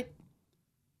 right?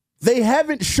 They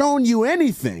haven't shown you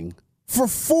anything for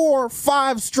 4 or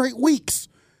 5 straight weeks,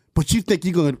 but you think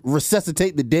you're going to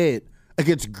resuscitate the dead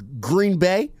against Green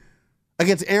Bay,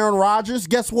 against Aaron Rodgers?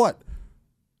 Guess what?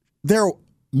 They're a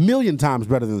million times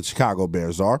better than the Chicago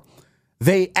Bears are.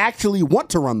 They actually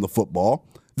want to run the football.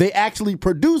 They actually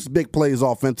produce big plays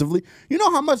offensively. You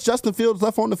know how much Justin Fields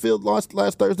left on the field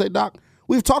last Thursday, Doc?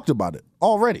 We've talked about it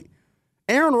already.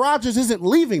 Aaron Rodgers isn't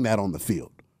leaving that on the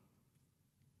field.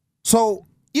 So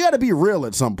you got to be real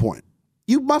at some point.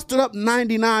 You mustered up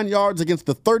 99 yards against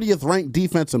the 30th ranked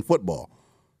defense in football.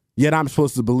 Yet I'm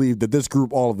supposed to believe that this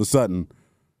group all of a sudden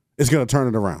is going to turn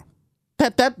it around.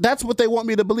 That's what they want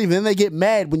me to believe. And then they get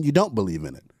mad when you don't believe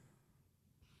in it.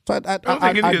 So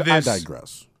I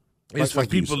digress. It's for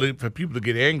people to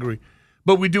get angry.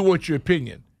 But we do want your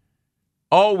opinion.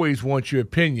 Always want your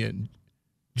opinion.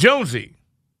 Jonesy,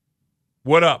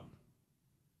 what up?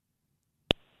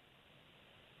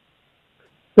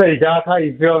 Hey, Doc, how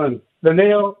you feeling?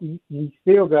 Vanille, you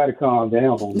still got to calm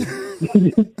down,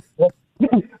 homie.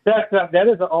 That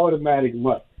is an automatic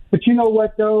must. But you know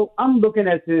what, though? I'm looking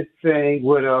at this thing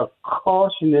with a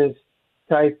cautious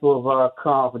type of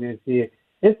confidence here.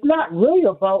 It's not really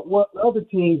about what other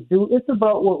teams do. It's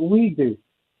about what we do.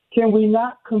 Can we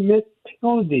not commit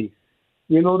penalties?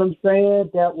 You know what I'm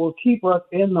saying? That will keep us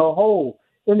in the hole.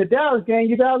 In the Dallas game,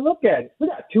 you got to look at it. We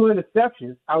got 2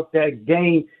 interceptions out that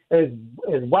game, as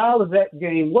wild as that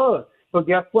game was. But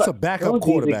guess what? It's a backup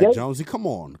quarterback, Jonesy. Come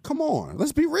on.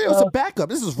 Let's be real. It's a backup.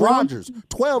 This is Rodgers.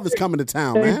 12 is coming to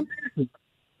town, man.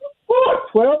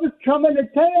 12 is coming to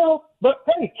town. But,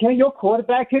 hey, can your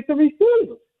quarterback hit the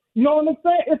receiver? You know what I'm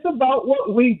saying? It's about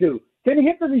what we do. Can he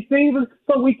hit the receivers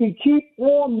so we can keep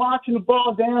on marching the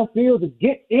ball downfield to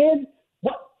get in?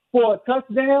 What, for a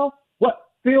touchdown? What,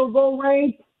 field goal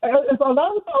range? It's a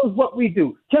lot of that is what we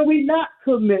do. Can we not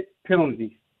commit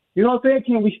penalties? You know what I'm saying?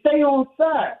 Can we stay on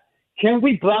side? Can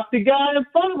we block the guy in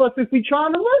front of us if we're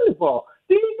trying to run the ball?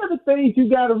 These are the things you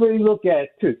got to really look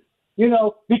at, too. You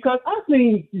know, because I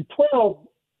seen 12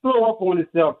 throw up on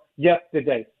himself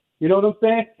yesterday. You know what I'm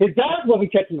saying? His guys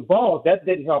wasn't catching the ball. That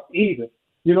didn't help either.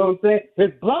 You know what I'm saying?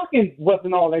 His blocking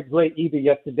wasn't all that great either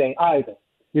yesterday either.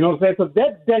 You know what I'm saying? So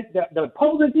the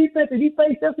opposing defense that he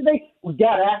faced yesterday, we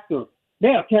got after him.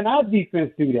 Now, can our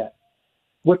defense do that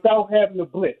without having to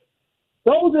blitz?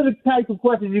 Those are the type of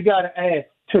questions you got to ask,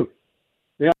 too.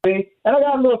 You know what I mean? And I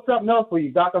got a little something else for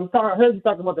you, Doc. I heard you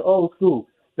talking about the old school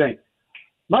thing.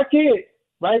 My kids,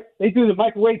 right, they do the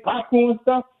microwave popcorn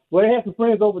stuff. Well, they had some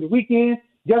friends over the weekend.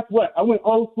 Guess what? I went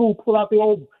old school, pull out the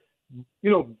old,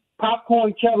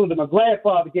 popcorn kettle that my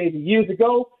grandfather gave me years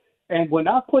ago. And when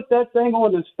I put that thing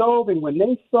on the stove and when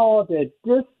they saw that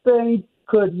this thing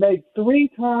could make 3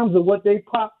 times of what they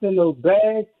popped in those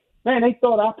bags, man, they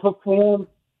thought I performed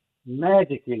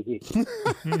magic in here. So,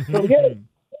 yeah.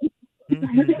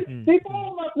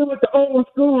 People messing with the old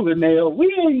school in there.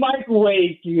 We ain't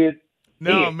microwave kids.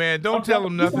 No, man, don't tell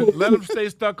them nothing. Let them stay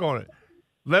stuck on it.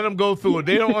 Let them go through it.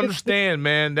 They don't understand,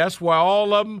 man. That's why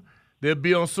all of them, they'll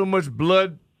be on so much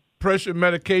blood pressure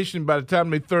medication by the time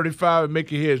they're 35 and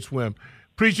make your head swim.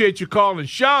 Appreciate you calling.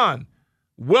 Sean,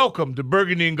 welcome to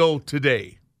Burgundy and Gold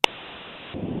today.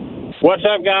 What's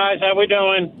up, guys? How we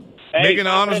doing? Hey, making an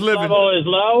honest living. Level is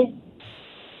low.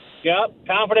 Yep,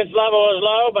 confidence level is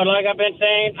low, but like I've been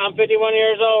saying, I'm 51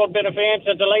 years old, been a fan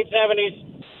since the late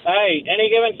 70s. Hey, any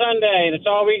given Sunday, that's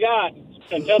all we got.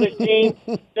 Until this team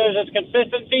shows its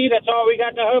consistency, that's all we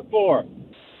got to hope for.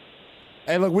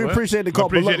 Hey, look, we appreciate the call.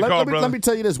 Let me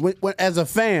tell you this. When, as a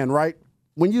fan, right,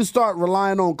 when you start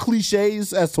relying on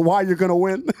cliches as to why you're going to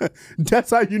win, that's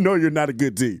how you know you're not a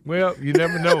good team. Well, you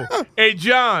never know. Hey,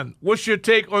 John, what's your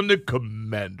take on the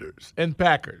Commanders and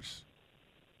Packers?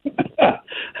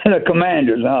 The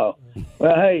Commanders, oh.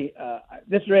 Well, hey,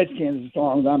 this Redskins, as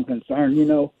far as I'm concerned,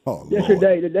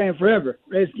 yesterday, today, and forever.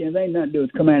 Redskins ain't nothing to do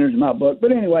with Commanders in my book.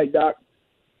 But anyway, Doc,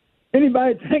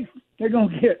 anybody thinks they're going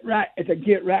to get right? It's a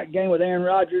get-right game with Aaron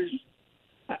Rodgers.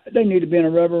 They need to be in a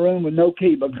rubber room with no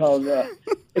key because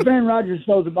if Aaron Rodgers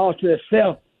throws the ball to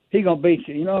himself, he's going to beat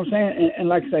you. You know what I'm saying? And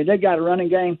like I say, they got a running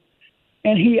game.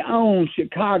 And he owns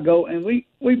Chicago, and we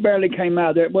barely came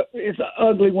out there. But it's an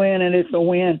ugly win, and it's a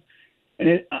win. And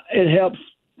it helps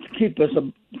keep us,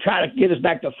 try to get us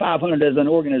back to 500 as an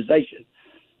organization.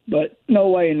 But no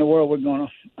way in the world we're going to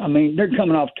 – I mean, they're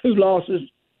coming off 2 losses.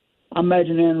 I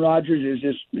imagine Aaron Rodgers is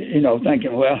just,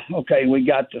 thinking, well, okay, we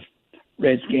got the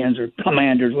Redskins or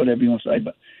Commanders, whatever you want to say.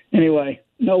 But anyway,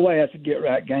 no way that's a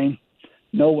get-right game.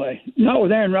 No way. Not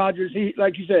with Aaron Rodgers. He,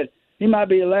 like you said, he might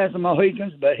be the last of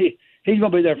Mohicans, but he's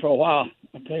going to be there for a while.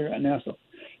 I'll tell you right now. So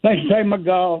thanks for taking my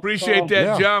call. Appreciate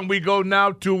that, John. We go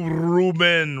now to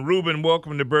Ruben. Ruben,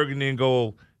 welcome to Burgundy and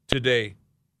Gold today.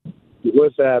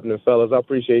 What's happening, fellas? I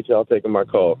appreciate y'all taking my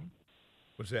call.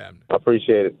 What's happening? I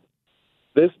appreciate it.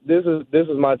 This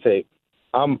is my take.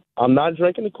 I'm not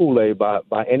drinking the Kool-Aid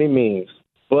by any means,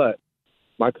 but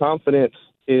my confidence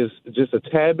is just a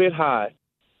tad bit high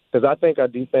because I think our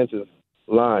defensive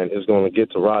line is going to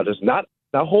get to Rodgers. Not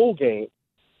the whole game,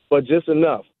 but just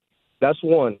enough. That's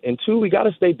one. And two, we got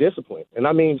to stay disciplined. And,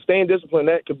 I mean, staying disciplined,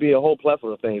 that could be a whole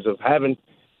plethora of things, of having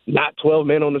not 12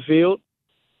 men on the field.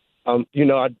 Our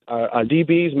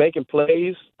DBs making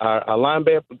plays, our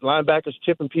linebackers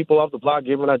chipping people off the block,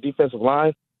 giving our defensive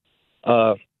line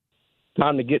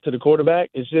time to get to the quarterback.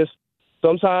 It's just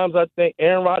sometimes I think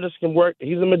Aaron Rodgers can work.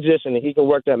 He's a magician, and he can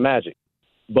work that magic.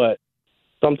 But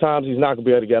sometimes he's not going to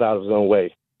be able to get out of his own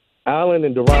way. Allen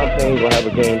and Deron Payne will have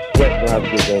a game. Sweat will have a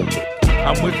good game, too.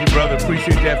 I'm with you, brother.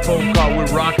 Appreciate that phone call. We're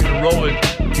rocking and rolling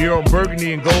here on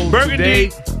Burgundy and Gold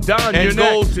today. Don, and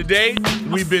Gold today,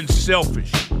 we've been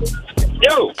selfish.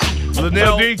 Yo.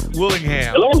 Linnell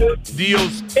Willingham. Hello.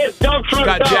 Deals. It's Dump Truck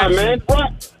Scott Don, Jackson. man.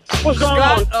 What's going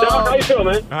on, Don? How you feeling,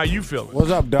 man? How you feeling?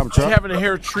 What's up, Dump Truck? He's having a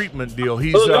hair treatment deal.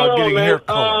 He's What's going getting on, hair man?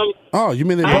 color. Oh, you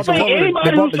mean they bought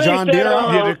the John Deere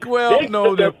out?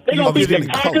 He's getting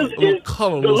color,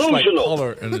 a little slight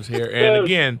color in his hair. And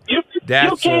again,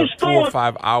 that's a 4 or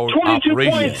 5 hour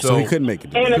operation. So he couldn't make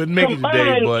it today. Couldn't make it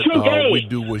today, but we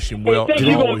do wish him well. They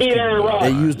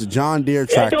used the John Deere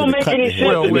tractor to cut the hair.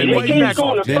 Well, then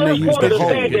they used the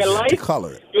hose to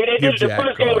color it. Give Jack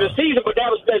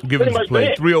give him the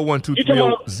play.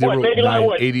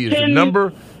 301-230-0980 is the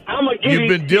number. You've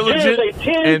been diligent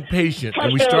and patient,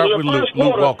 and we start with Luke.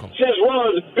 Luke, welcome. Since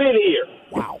Ron's been here.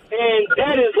 Wow. And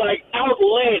that is like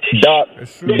outlandish. Doc,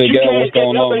 Big Al, what's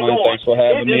going on, man? Thanks for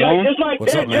having me on.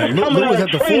 What's up, man? Luke was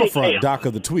at the forefront, Doc,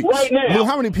 of the tweets. Right now. Luke,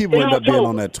 how many people end up being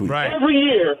on that tweet? Right. Every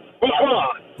year, with Ron.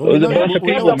 Well, There's a bunch of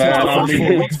people,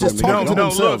 man. Just talking to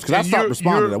themselves because I stopped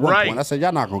responding at one right. point. I said,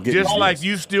 y'all not going to get Just me. like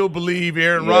you still believe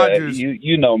Aaron Rodgers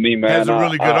you know me, man. has a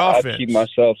really good offense. I keep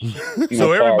myself,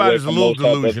 so everybody's a little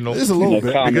delusional. It's a little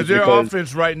bit. Because their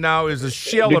offense right now is a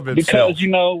shell of itself.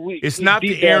 Because, it's not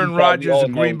the Aaron Rodgers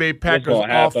and Green Bay Packers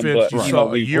offense you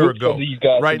saw a year ago.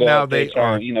 Right now they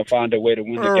are find a way to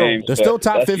win the game. They're still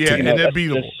top 15. Yeah, and they're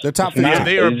beatable. They're top 15. Yeah,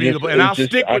 they are beatable. And I'll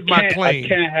stick with my claim. I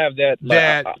can't have that.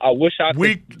 I wish I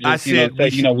could. I said we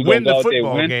should win the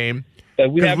football game.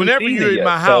 Because whenever you're in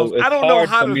my house, I don't know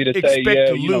how to expect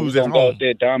to lose at home.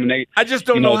 I just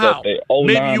don't know how.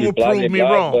 Maybe you will prove me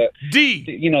wrong. D,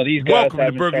 these guys welcome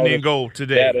to Burgundy and Gold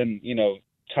today.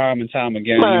 Time and time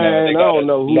again, man, they got I don't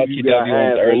know who lucky you got W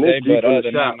on Thursday, but other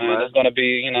than that, shot, man, it's gonna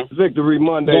be, Victory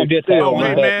Monday. It's gonna be a tough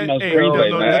one, man. but,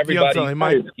 everybody, when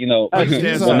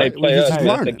they play us, it's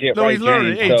to get right. He's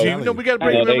learning. Hey, G, we gotta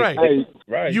break him right.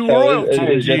 Right. You royalty,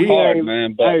 it's just hard,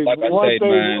 man. But like I said,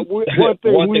 man, one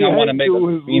thing I want to make,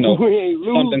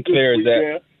 something clear is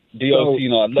that DOC,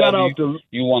 I love you.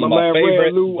 You one of my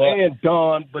favorites. Lou and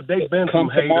Don, but they've been come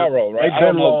tomorrow, right? I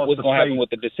don't know what's going to happen with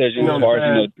the decision as far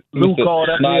as Lou called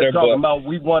up Snyder, talking about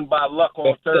we won by luck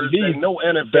on Thursday. No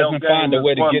NFL game find a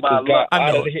way to get this guy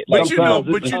out of the hit. But you know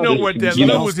what? That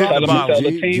Lou was hit the bottom.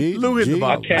 Lou hit the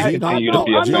bottom. I can't continue to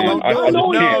be a fan. I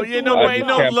ain't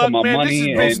no luck, man. This is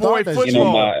big boy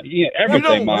football.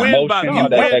 Everything, my emotion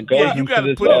that goes into this. You got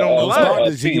to put it on the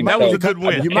line. That was a good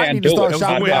win. You might need to start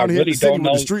shopping down here in the city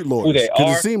with the street street lawyers? who they are.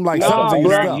 Because it seemed like something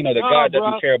bro. up. You know, the guy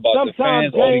doesn't care about the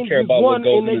fans, only care about what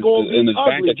goes in his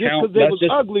bank account. That's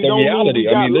just the reality.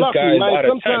 I mean, this guy is out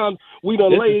of touch. Sometimes we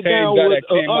done laid down with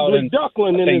an ugly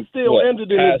duckling and it still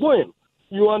ended in a win.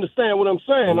 You understand what I'm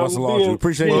saying? Well, we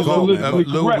appreciate you.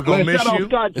 Lou, we're going to miss you.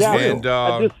 And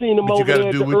I just seen him what you over got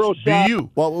there to do at the Earl with Shop. you.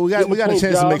 Well, we got a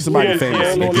chance to make somebody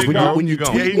famous. When you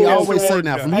tweet me, I always say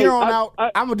now, from here on out,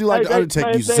 I'm going to do like the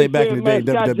Undertaker used to say back in the day in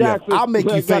WWF. I'll make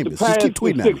you famous. Just keep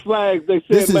tweeting at me.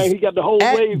 This is at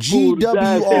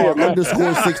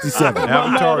GWR_67.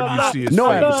 Avatar, you see his No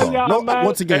face. avatar. No,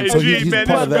 once again, so he's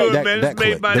part of that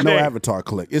clique, the no avatar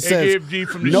clique. It says,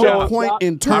 no point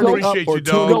in turning up or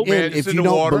tuning in if you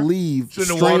don't believe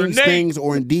strange things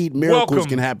or indeed miracles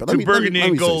can happen. Let me Burgundy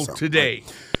and say Gold something. today.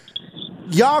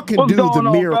 Y'all can do the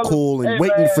miracle and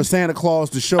waiting for Santa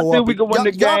Claus to show up.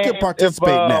 Y'all can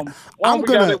participate in that. I'm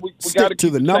going to stick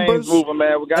to the numbers, and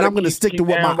I'm going to stick to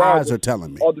what my eyes are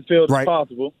telling me. Right?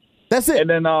 That's it. And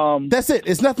then, that's it.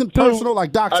 It's nothing personal,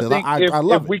 like Doc said. I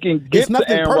love it. We can get it's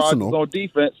nothing Aaron personal on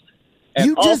defense. And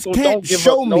you just can't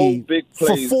show me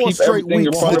for 4 straight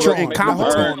weeks that you're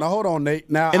incompetent. Now hold on, Nate.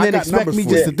 Now and then expect me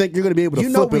just to think you're going to be able to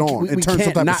flip it on and turn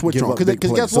some type of switch on.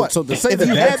 Because guess what? So to say that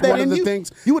that's one of the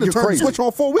things, you would have turned the switch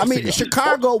on 4 weeks ago. I mean,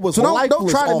 Chicago was don't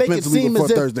try to make it seem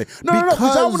as if Thursday. No,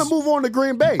 because I want to move on to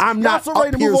Green Bay. I'm not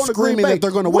up here screaming that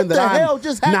they're going to win. That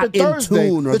I'm not in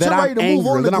tune or that I'm angry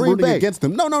or that I'm rooting against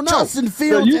them. No. Justin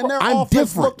Fields and their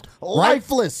offense looked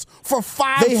lifeless for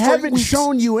 5 straight weeks. They haven't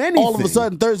shown you anything. All of a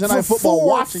sudden, Thursday Night Football,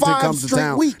 Washington comes to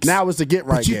town. Now it's a get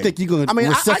right game. But you think you're going to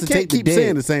resuscitate the dead? I can't keep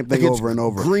saying the same thing over and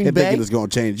over. Green Bay thinking it's going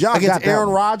to change. Y'all against Aaron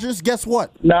Rodgers, guess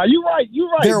what? Now you're right.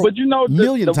 But you know,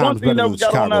 the one thing that we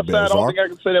got on our side, I don't think I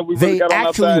can say that we really got on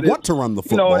our side. They actually want to run the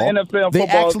football. NFL they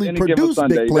actually produce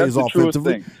big plays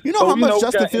offensively. You know how much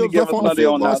Justin Fields left on the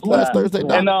field last Thursday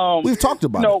night? We've talked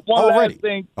about it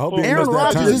already. Aaron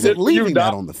Rodgers isn't leaving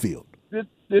that on the field.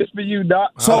 This for you,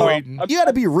 Doc. So you got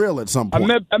to be real at some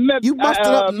point. You busted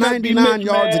up 99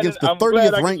 yards against the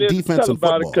 30th ranked defense in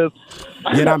football.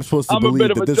 Yet I'm supposed to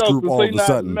believe that this group all of a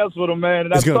sudden is going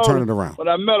to turn it around.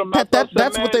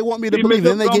 That's what they want me to believe.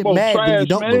 Then they get mad when you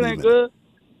don't believe it.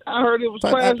 I heard it was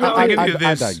trash.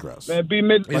 I digress.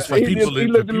 It's for people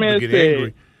to get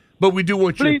angry. But we do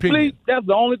want your opinion. Please, that's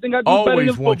the only thing I do better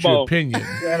than football. Always want your opinion.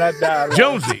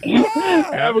 Jonesy.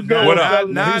 What up?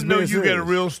 Now I know you got a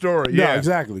real story. Yeah,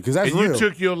 exactly, because that's real. And you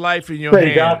took your life in your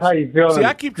hands. Doc, how you feeling? See,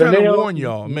 I keep trying to warn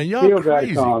y'all. Man, y'all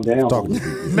crazy.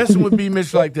 Messing with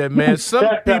B-Mitch like that, man. Some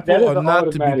people are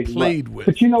not to be played with.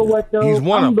 But you know what, though? He's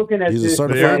one of them. He's a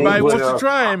certified. Everybody wants to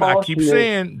try him. I keep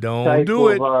saying, don't do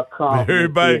it.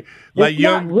 Everybody, like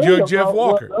young Jeff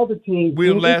Walker. We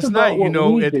were last night,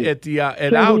 at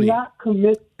Audi.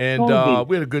 And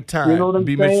we had a good time.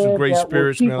 B. Mitchell's great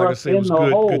spirits, man. Like I said, it was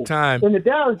good time.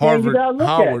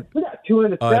 Howard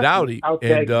at Audi.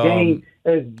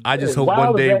 And I just hope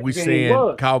one day we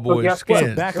saying Cowboy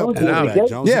skin. Backup and Audi.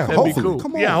 Yeah, that'd be cool.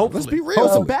 Come on, yeah, hopefully. Let's be real.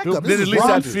 Some backup. Then at least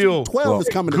I feel 12 is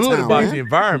coming good to town, about man. the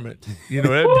environment.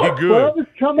 That'd be good.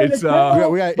 It's we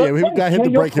got to hit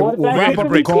the break here. We'll wrap up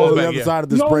the call on the other side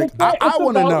of this break. I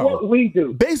want to know,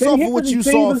 based off of what you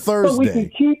saw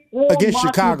Thursday against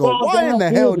Chicago, why in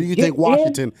the hell do you think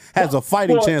Washington has a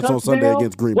fighting chance on Sunday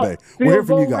against Green Bay? We'll hear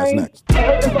from you guys next.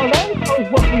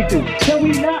 What we do? Can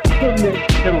we not commit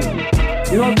penalties?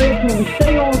 You know what I'm saying? Can we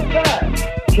stay on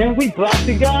side? Can we block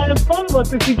the guy in front of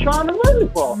us if he's trying to run the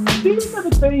ball? These are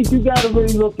the things you got to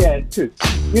really look at, too.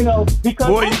 Because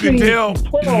boy, you can tell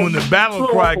when the battle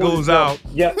cry goes out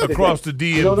across the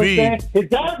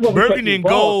DMV. Burgundy and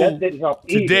Gold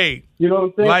today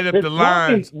light up the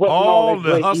lines. All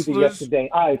the hustlers,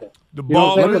 the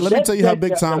ballers. Let me tell you how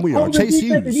big time we are. Chase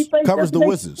Hughes covers the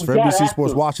Wizards for NBC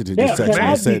Sports Washington just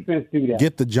texted me and said,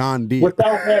 get the John Deere.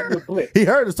 He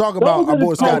heard us talk about our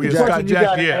boy Scott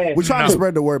Jackson. We're trying to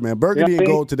spread the word, man. Burgundy and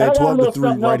Gold today,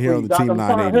 12-3 right here on the Team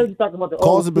 980.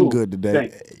 Calls have been good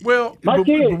today. Well, when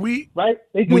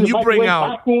you bring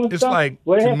out, it's like,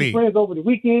 to me,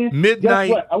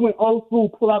 midnight, I went old school,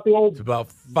 pull out the old. It's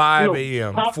about 5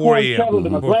 a.m., 4 a.m.,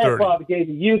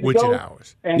 4:30, witching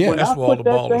hours. That's where all the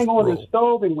ballers roll.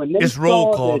 It's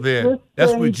roll call there.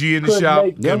 That's with G in the shop.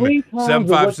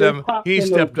 757. He ain't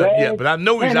stepped up yet, but I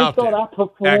know he's out there. I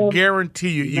guarantee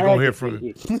you're going to hear from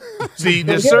him. See,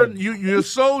 there's certain, you're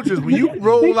soldiers. When you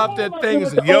roll out that thing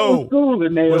and say, yo,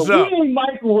 what's up?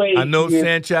 I know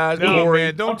Sanchez.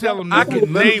 Man, don't tell him. I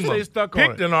can name him.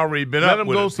 Picton already been up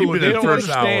with us. He don't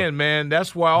understand, man.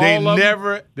 That's why all of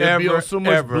them, ever, so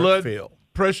much blood fail.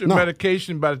 Pressure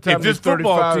medication by the time if this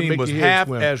football team was half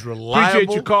as reliable.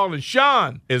 Appreciate you calling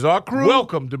Sean as our crew.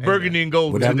 Welcome to Burgundy and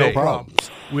Gold today. No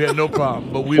problems. We have no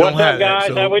problem, but we don't have guys? that,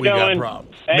 so How we got doing?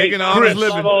 problems. Hey, Making an honest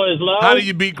living. level is low. How do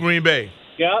you beat Green Bay?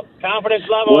 Yep, confidence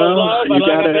level is low, but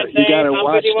like I've been saying, I'm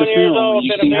 51 years old,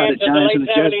 been a fan since the late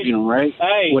 70s. Right?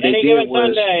 Hey, what they any did given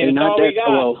was Sunday, they're that's not all we that got.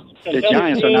 well. The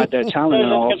Giants are not that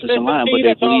talented on the offensive line, but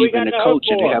they believe in the coach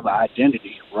and they have an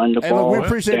identity. Run the ball. We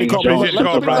appreciate the call.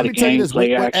 Let me tell you this,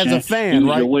 as a fan,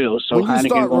 right? When you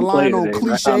start relying on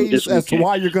cliches as to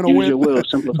why you're going to win,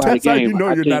 that's how you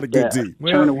know you're not a good team.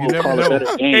 Turner will call a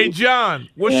better game. Hey, John,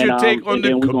 what's your take on the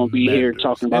Commanders? We're going to be here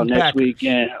talking about next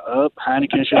weekend.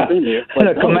 Heineken should have been there.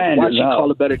 But why should call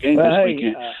a better game this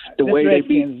weekend? The way they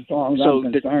beat. So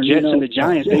the Jets and the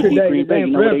Giants, they beat Green Bay. You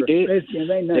know what they did?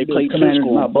 They played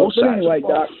physical on both sides.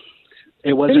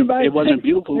 It wasn't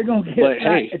beautiful, but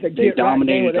hey, they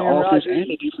dominated the offense and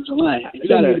the defensive line. You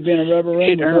got to hit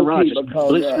Aaron Rodgers,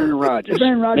 blitz Aaron Rodgers,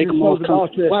 make him more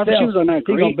comfortable. Wide receivers are not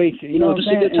great. This is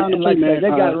a good time to play man. They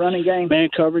got a running game, man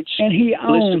coverage, and he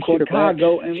owns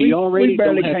Chicago, and we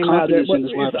barely came out there. But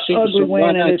it's an ugly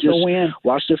win, and it's a win.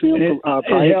 Watch the film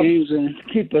prior games and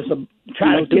keep us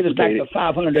try to get us back to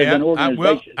 500 as an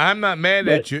organization. I'm not mad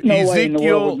at you.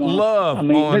 Ezekiel Love. I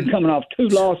mean, they're coming off 2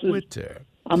 losses. Twitter.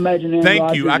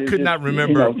 Thank you. I could not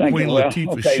remember Queen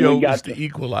Latifah's show is the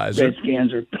Equalizer.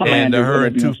 Redskins or and her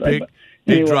and Toothpick.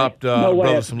 They dropped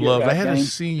Brother Some Love. I had a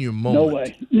senior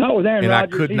moment. No, and I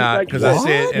could not because I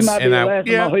said,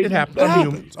 it happened.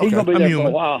 I'm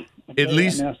human. At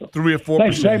least 3 or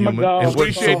 4% human.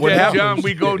 And what happened, John,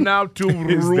 we go now to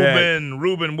Ruben.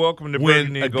 Ruben, welcome to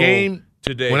Burgundy and Gold.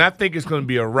 Today. When I think it's going to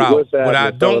be a route, what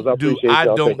I don't do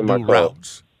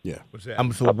routes. Yeah.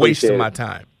 I'm so wasting my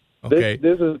time. Okay.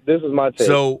 This is my take.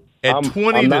 So at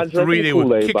 20-3, they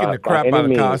were kicking the crap out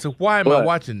of Kyle. I said, why am I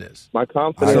watching this? My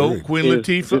confidence. So Queen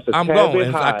Latifah, I'm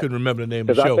going. I couldn't remember the name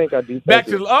of the show. I think our back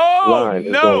to line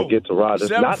is going to get to Rodgers.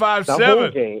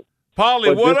 757.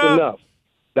 Paulie, what up? Enough.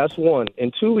 That's one.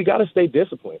 And 2, we got to stay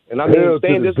disciplined. And I mean,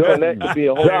 staying disciplined, that could be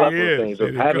a whole lot of things.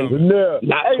 Of having not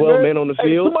 12 men on the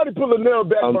field. Somebody pull a nail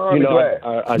back behind the glass.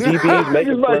 Our DBs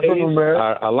making plays.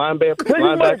 Our linebackers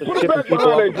chipping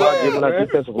people off the block, giving our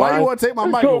defensive line. Why you want to take my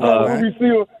microphone,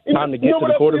 time to get to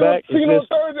the quarterback.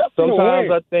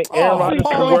 Sometimes I think Aaron Rodgers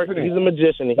can work. He's a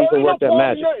magician, and he can work that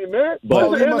magic.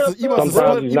 But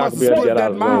sometimes he's not going to be able to get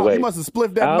out of his own way. You must have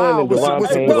split that Allen and Devon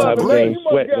Payne will have a game.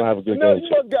 Sweat will have a good game.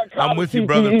 I'm with you,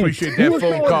 brother. Appreciate that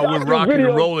phone call. We're rocking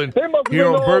and rolling here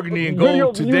on Burgundy and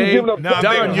Gold today.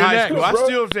 Don, you're next. I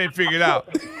still ain't figured out.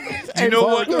 You know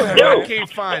what? I can't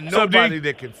find nobody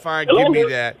that can give me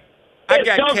that. I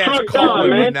got cats calling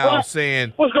me now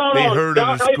saying they heard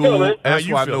of the school. That's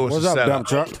why I know it's a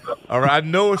setup. All right, I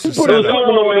know it's a setup. I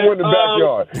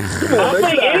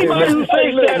think anybody who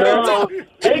says that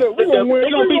they're going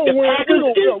to beat the Packers.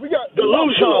 We got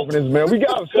confidence, man. We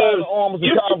got to start the arms of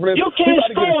confidence. You can't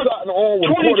score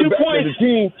 22 points the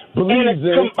team believes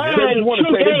in. They want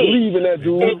to say they believe in that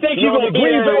dude. And think you're going to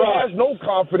get Aaron Rodgers. Has no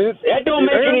confidence. That don't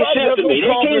make any sense to me.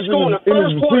 They can't score in the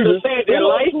first quarter to save their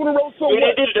life. And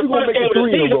they did it the first game of the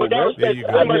season, but that was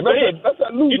that's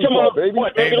that losing part, baby.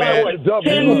 Hey, man,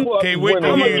 can't wait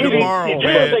to hear you tomorrow,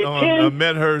 man, on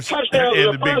Medhurst and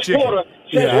the Big Chicken.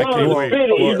 Yeah, I can't wait.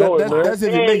 Well, that's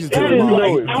if he makes it to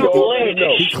tomorrow.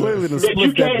 He clearly done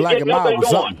split that black and mild with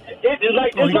something. It's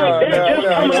like they're just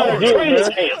coming off training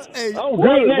camp. Hey,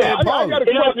 right now, I got to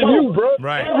question you, bro.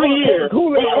 Right. Every year.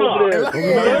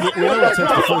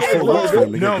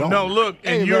 No, look,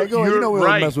 and you're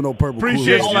right.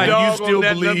 Appreciate you, you still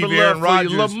believe Aaron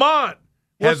Rodgers. Lamont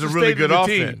has a really good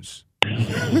offense.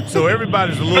 So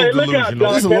everybody's a little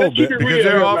delusional. Just a little bit. Because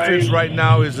their offense right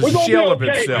now is a shell of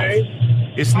itself.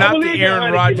 It's not the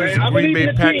Aaron Rodgers and Green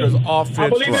Bay Packers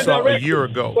offense we saw a year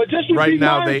ago. Right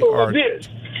now they are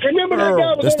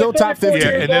they're still top 15. Yeah,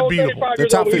 and they're beatable. They're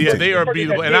top 15. Yeah, they are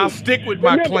beatable. And I'll stick with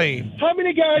my claim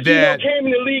that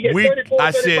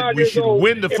I said we should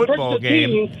win the football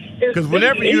game because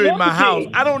whenever you're in my house,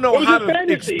 I don't know how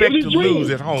to expect to lose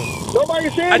at home.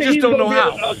 I just don't know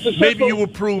how. Maybe you will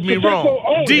prove me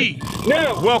wrong. D,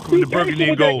 welcome to Burgundy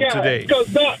and Gold today. Doc,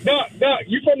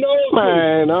 you from the old school.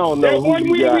 Man, I don't know who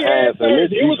you got ass in this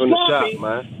deep in the shop,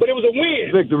 man. But it was a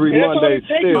win. Victory Monday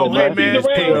still, man.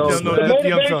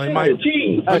 It's he might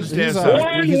understand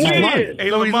something. He's learning. Hey,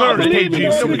 he's learning.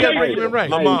 KG, so we got to break him right.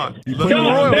 Lamont.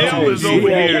 Linnell is over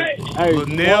here.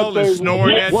 Linnell is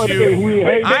snoring at you.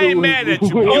 I ain't mad at you.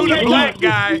 You the black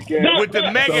guy with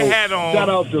the mega hat on,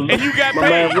 and you got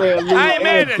paid. I ain't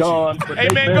mad at you. Hey,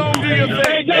 man, go and do your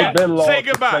thing. Kinlaw. Say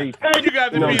goodbye. You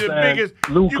got to be the biggest.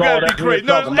 You got to be crazy.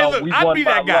 No, hey, look, I'd be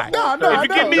that guy. If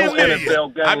you give me $1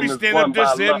 million, I'd be standing up there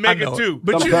saying mega too.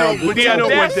 But you know what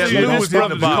that Lou is in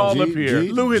the ball up here.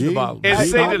 Lou hit the ball. And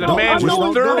say that a man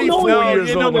was 34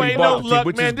 years old when he bought the team,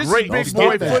 which is great. Big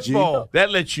boy football.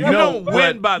 That lets you know. You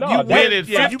win at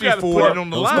 54. You got to put it on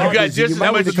the line. You got just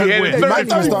how much you had at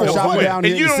 34. And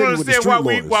you don't understand why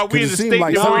we in the state that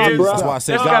we're in. That's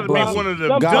got to be one of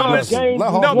the dumbest. No,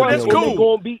 but that's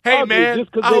cool. Hey, man,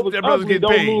 I hope that brother's getting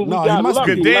paid. No, he must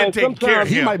be. Dan take care of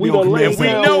him. He might be on commission.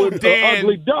 And we know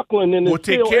Dan will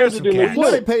take care of some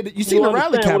cats. You seen the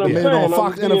rally captain made it on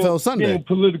Fox NFL Sunday.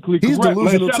 He's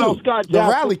delusional too. The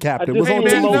rally captain was on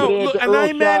TV. No, and I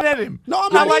ain't mad at him. No,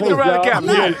 I'm not. I like the rally captain.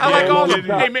 I like all of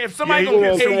them. Hey, man, if somebody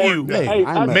gonna pay you,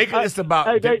 make it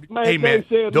about. Hey, man,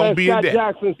 don't be in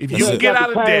debt. If you get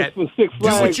out of debt, do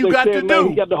what you got to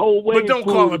do. But don't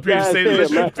call up here and say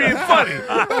this. You're being funny.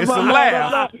 It's a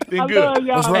laugh. Then good.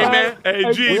 Hey, man.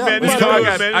 Hey, G, man.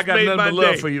 I got nothing but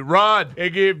love for you. Rod, we're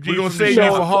going to save you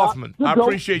for Hoffman. I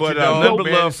appreciate you, dog. Nothing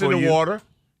but love for you. Water.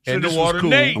 And this was cool.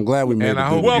 Nate. I'm glad we made it. And I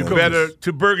hope welcome better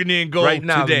to Burgundy and Gold right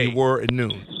now today. Than you were at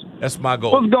noon. That's my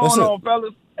goal. What's going on,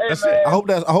 fellas? Hey, I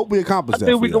hope we accomplished that.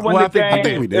 I think we can win the game. I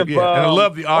think we did. And I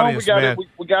love the audience, man.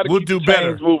 We'll do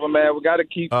better. Moving, man. We got to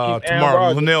keep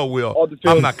tomorrow. Linnell will.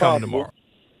 I'm not coming tomorrow.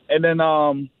 And then,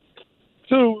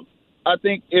 two, I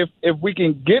think if we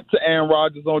can get to Aaron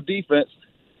Rodgers on defense,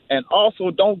 and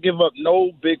also don't give up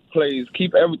no big plays.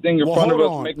 Keep everything in front of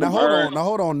us. Make them earn. Now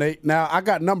hold on, Nate. Now I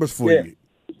got numbers for you.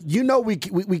 You know we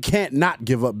can't not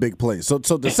give up big plays. So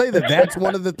to say that's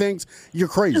one of the things, you're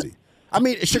crazy. I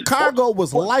mean, Chicago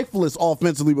was lifeless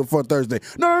offensively before Thursday.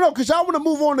 No, because y'all want to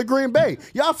move on to Green Bay.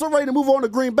 Y'all so ready to move on to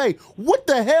Green Bay. What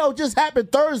the hell just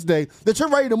happened Thursday that you're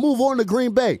ready to move on to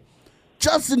Green Bay?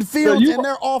 Justin Fields and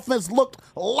their offense looked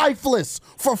lifeless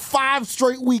for 5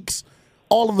 straight weeks.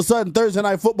 All of a sudden, Thursday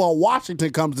Night Football,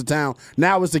 Washington comes to town.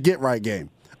 Now it's a get-right game.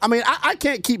 I mean, I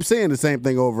can't keep saying the same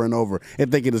thing over and over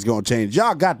and thinking it's going to change.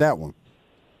 Y'all got that one.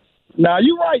 Nah,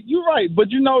 you're right.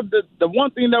 But, you know, the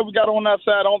one thing that we got on our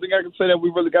side, I don't think I can say that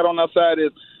we really got on our side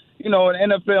is, you know, in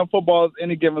NFL football is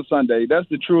any given Sunday. That's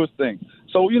the truest thing.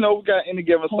 So, you know, we got any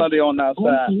given Sunday on our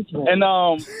side.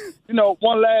 And, you know,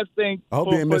 one last thing. I hope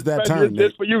you didn't miss that turn.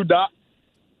 This for you, Doc.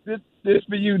 This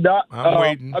for you, Doc. I'm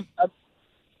waiting.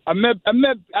 I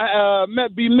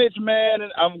met B. Mitch, man,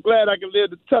 and I'm glad I can live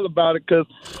to tell about it because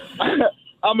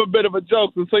I'm a bit of a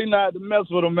joker, so you know I had to mess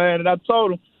with him, man. And I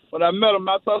told him when I met him,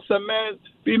 I said, man,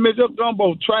 B. Mitch, your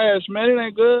gumbo trash, man. It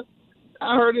ain't good.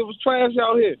 I heard it was trash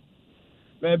out here.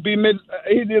 Man, B. Mitch,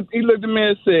 he looked at me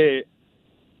and said,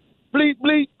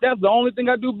 bleep, that's the only thing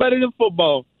I do better than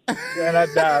football. And I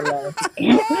died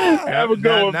laughing. Have a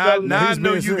good one, fellas. Now I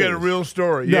know you get a real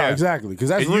story. Yeah, exactly, because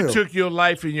that's real. You took your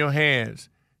life in your hands.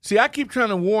 See, I keep trying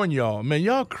to warn y'all, man.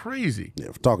 Y'all crazy. Yeah,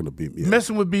 talking to people. Yeah.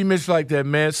 Messing with B. Mitch like that,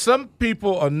 man. Some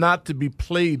people are not to be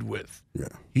played with. Yeah.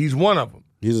 He's one of them.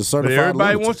 He's a certified But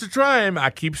everybody lunatic. wants to try him.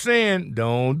 I keep saying,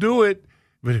 don't do it.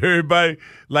 But everybody,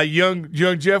 like young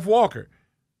Jeff Walker,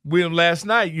 we him last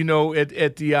night, you know, at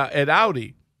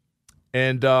Audi.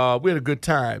 And we had a good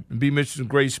time. And B. Mitch was in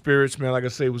great spirits, man. Like I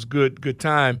say, it was good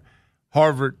time.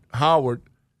 Howard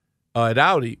at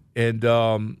Audi. And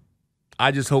I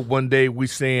just hope one day we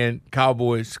saying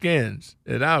Cowboy skins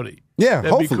at Audi. Yeah,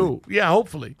 that'd be cool. Yeah,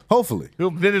 hopefully.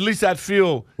 Then at least I'd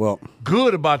feel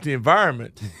good about the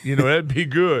environment. You know, that'd be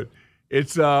good.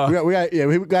 It's we got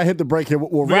to hit the break here.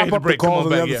 We'll wrap up the calls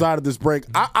on the other side of this break.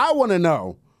 I want to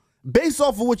know, based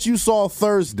off of what you saw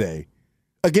Thursday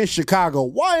against Chicago,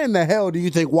 why in the hell do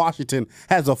you think Washington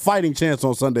has a fighting chance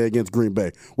on Sunday against Green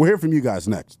Bay? We'll hear from you guys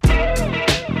next.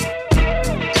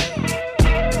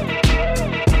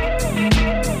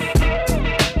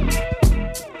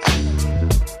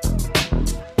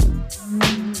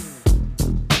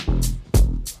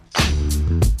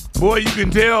 Boy, you can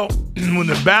tell when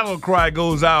the battle cry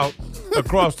goes out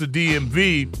across the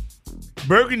DMV.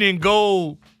 Burgundy and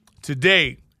Gold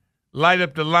today light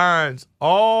up the lines.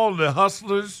 All the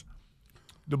hustlers,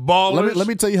 the ballers. Let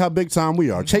me tell you how big time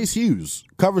we are. Chase Hughes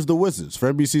covers the Wizards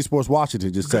for NBC Sports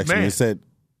Washington. Just texted me and said,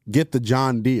 "Get the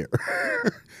John Deere."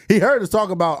 He heard us talk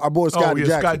about our boy Scotty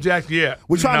Jackson. Scott Jackson, yeah.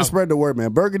 We're trying to spread the word,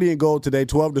 man. Burgundy and Gold today,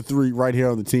 12-3, right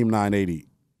here on the Team 980.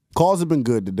 Calls have been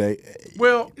good today.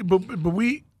 Well, but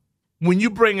when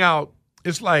you bring out,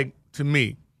 it's like, to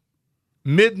me,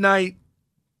 midnight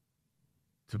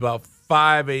to about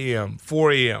 5 a.m.,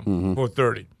 4 a.m.,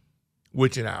 4:30,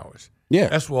 witching hours. Yeah.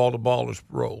 That's where all the ballers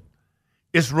roll.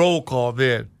 It's roll call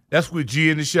then. That's with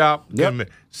G in the shop. Yep.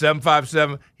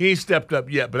 757. He ain't stepped up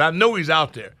yet, but I know he's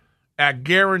out there. I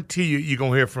guarantee you're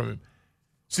going to hear from him.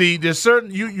 See, there's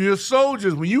certain you're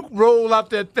soldiers. When you roll out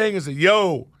that thing and say,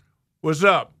 "Yo, what's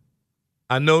up?"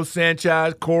 I know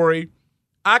Sanchez, Corey.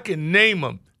 I can name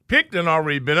them. Picton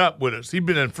already been up with us. He's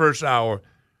been in first hour.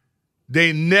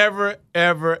 They never,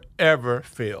 ever, ever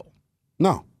fail.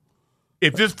 No.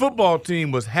 If this football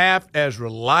team was half as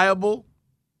reliable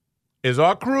as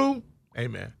our crew, hey,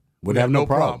 man. We'd have no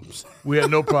problems. We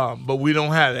have no problem, but we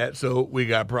don't have that, so we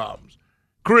got problems.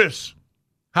 Chris,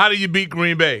 how do you beat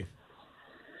Green Bay?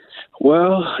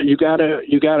 Well, you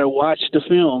gotta watch the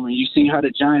film, and you see how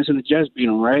the Giants and the Jets beat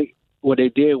them, right? What they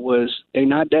did was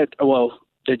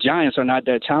the Giants are not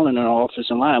that talented on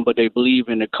offensive line, but they believe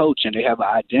in the coach and they have an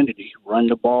identity. Run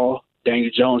the ball.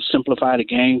 Daniel Jones, simplify the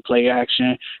game, play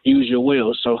action, use your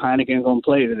will. So Heineken going to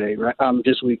play today, right?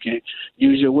 This weekend.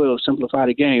 Use your will, simplify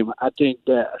the game. I think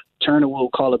that Turner will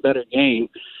call a better game.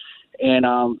 And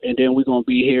then we're going to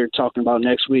be here talking about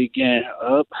next week, and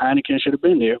Heineken should have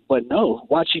been there. But no,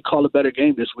 watch he call a better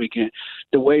game this weekend.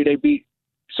 The way they beat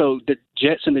 – so the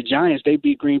Jets and the Giants, they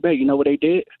beat Green Bay. You know what they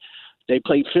did? They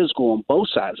played physical on both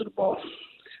sides of the ball.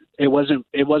 It wasn't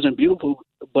beautiful,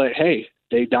 but, hey,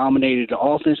 they dominated the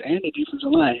offense and the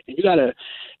defensive line. And you got to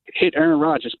hit Aaron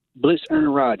Rodgers, blitz Aaron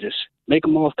Rodgers, make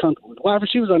them off comfortable. The wide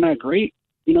receivers are not great.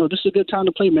 You know, this is a good time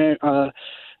to play man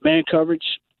coverage,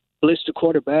 blitz the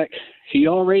quarterback. He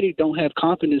already don't have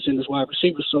confidence in his wide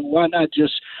receivers, so why not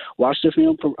just watch the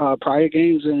film prior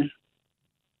games and,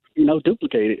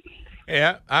 duplicate it?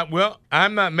 Yeah,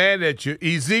 I'm not mad at you.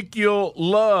 Ezekiel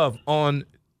Love on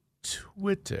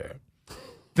Twitter.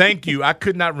 Thank you. I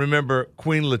could not remember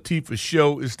Queen Latifah's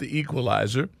show is The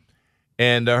Equalizer,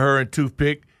 and her and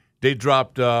Toothpick, they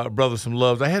dropped Brother Some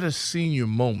Loves. I had a senior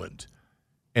moment,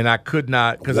 and I could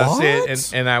not because I said, it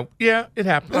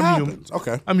happened. I'm human.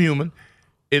 Okay, I'm human,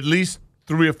 at least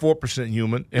 3 or 4%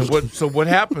 human. And what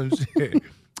happens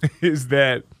is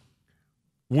that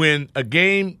when I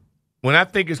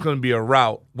think it's going to be a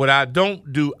route, what I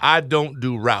don't do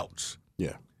routes.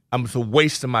 Yeah, it's a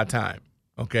waste of my time.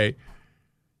 Okay.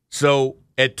 So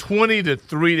at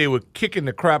 20-3, they were kicking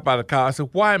the crap out of Kyle. I said,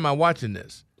 why am I watching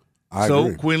this? I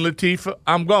agree. Queen Latifah,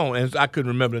 I'm gone. And I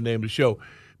couldn't remember the name of the show.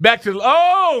 Back to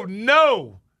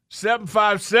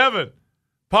 757.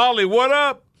 Paulie, what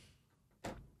up?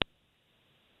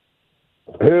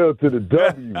 Hell to the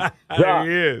W. There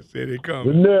he is. Here he comes.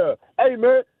 Linnell. Hey,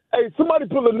 man. Hey, somebody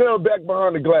put Linnell back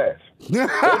behind the glass.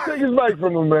 Don't take his mic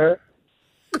from him, man.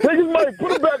 Take his mic,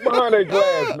 put it back behind that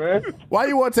glass, man. Why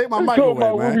you want to take my mic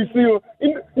away, man? You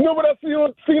know what I seen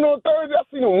on Thursday? I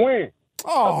seen him win.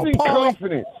 Oh, I seen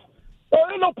confidence.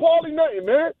 Ain't no Paulie nothing,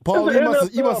 man. Paulie,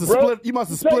 you must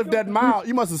have split that mile.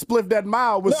 You must have split that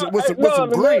mile with some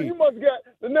green. You must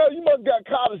got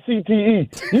college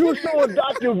CTE. You were showing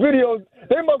Doc your videos.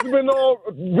 They must have been all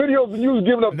videos when you was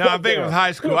giving up. No, I think it was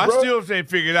high school. I still ain't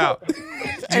figured out.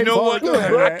 You know what?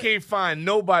 I can't find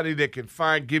nobody that can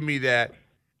give me that.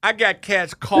 I got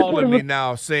cats calling me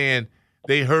now saying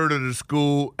they heard of the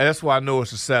school. That's why I know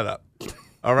it's a setup.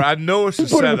 All right, I know it's a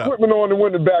setup. Put equipment on and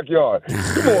win the backyard.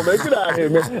 Come on, man, get out of here,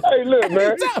 man. Hey, look,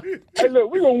 man. Hey, look,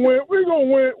 we're gonna win.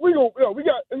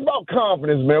 It's about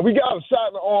confidence, man. We got a shot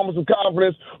in the arm with some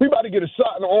confidence. We about to get a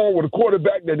shot in the arm with a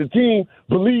quarterback that the team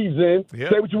believes in.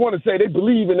 Yep. Say what you want to say. They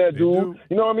believe in that dude.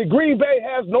 You know what I mean? Green Bay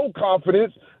has no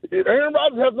confidence. Aaron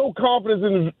Rodgers has no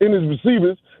confidence in his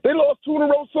receivers. They lost 2 in a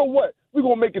row, so what? We're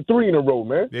going to make it 3 in a row,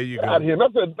 man. There you go. Out of here.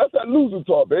 That's that loser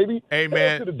talk, baby. Hey,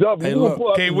 man.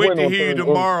 Can't wait to hear you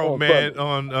tomorrow, man,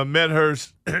 on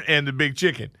Medhurst and the Big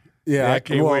Chicken. Yeah, I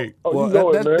can't wait.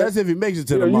 That's if he makes it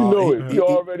to tomorrow. You know it. You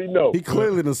already know. He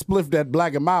clearly done spliffed that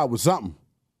black and mild with something.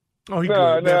 Oh, he good.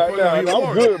 I'm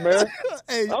good, man.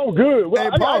 Hey, I'm good. Well, hey,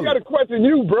 I got to question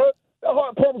you, bro. That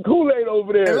hot purple Kool-Aid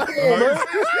over there. Come on, man.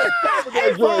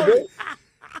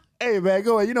 Hey, man,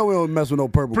 go ahead. You know we don't mess with no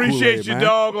purple Appreciate Kool-Aid, you, man.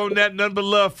 dog, on that. None but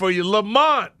love for you.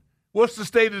 Lamont, what's the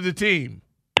state of the team?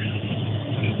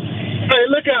 Hey,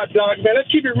 look out, Doc, man.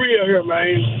 Let's keep it real here,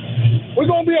 man. We're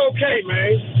going to be okay,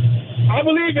 man. I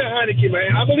believe in Heineken,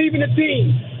 man. I believe in the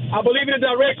team. I believe in the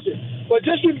direction. But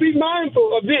just be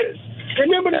mindful of this.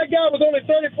 Remember that guy was only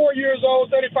 34 years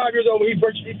old, 35 years old when he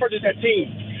purchased that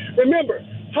team. Remember,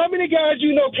 how many guys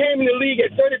you know came in the league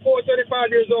at 34,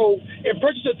 35 years old and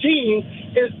purchased a team?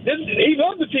 He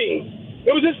loved the team.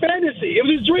 It was his fantasy. It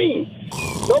was his dream.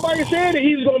 Nobody said that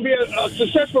he was going to be a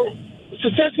successful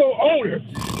owner.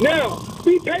 Now,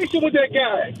 be patient with that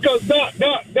guy. Because, Doc,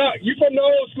 you from the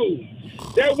old school.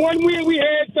 That one win we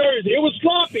had Thursday, it was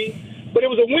sloppy, but it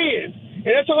was a win.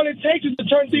 And that's all it takes is to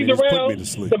turn things around,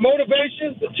 the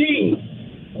motivation, the team.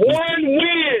 One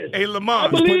win. Hey,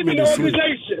 Lamont. I believe in the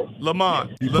organization.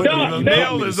 Lamont.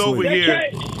 Linnell is over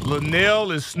here.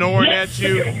 Linnell is snoring at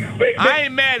you. I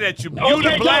ain't mad at you. You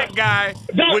the black guy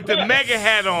with the mega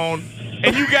hat on,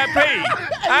 and you got paid.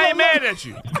 I ain't mad at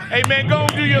you. Hey, man, go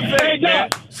and do your thing, man.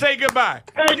 Say goodbye.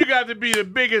 You got to be the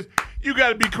biggest. You got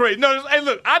to be crazy. No, hey,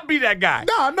 look, I'd be that guy.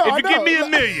 No, if you give me $1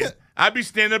 million, I'd be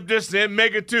standing up there saying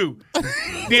mega too.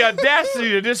 The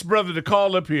audacity of this brother to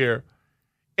call up here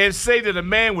and say that a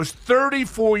man was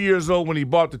 34 years old when he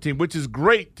bought the team, which is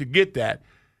great to get that.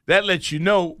 That lets you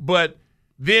know. But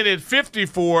then at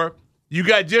 54, you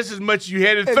got just as much as you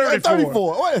had at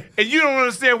 34. And you don't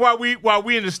understand why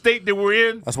we in the state that we're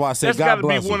in. That's why I say that's God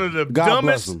bless be one of the God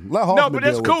dumbest. No, but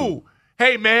that's cool.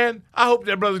 Hey, man, I hope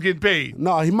that brother's getting paid.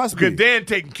 No, he must be. Because Dan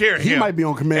taking care of him. He might be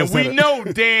on command center. And we know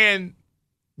Dan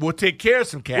will take care of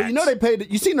some cats. Well, you know they paid it.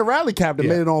 You seen the rally captain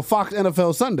made it on Fox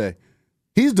NFL Sunday.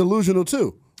 He's delusional,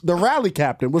 too. The rally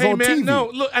captain was on TV. No,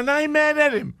 look, and I ain't mad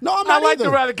at him. No, I'm not I like either.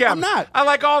 the rally captain. I'm not. I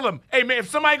like all of them. Hey, man, if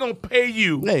somebody going to pay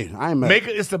you, I ain't mad.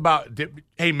 It's about,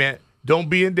 hey, man, don't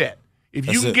be in debt. If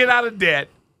you can get out of debt,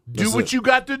 do what you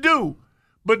got to do.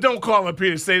 But don't call up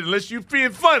here and say, unless you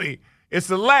feel funny,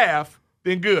 it's a laugh,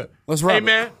 then good. Let's wrap Hey, it.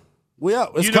 man. We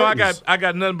up. You know, I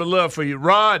got nothing but love for you.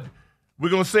 Rod,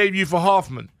 we're going to save you for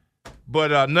Hoffman.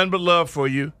 But nothing but love for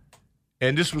you.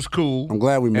 And this was cool. I'm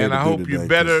glad we made it. And I hope you're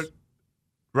better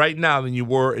right now than you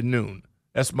were at noon.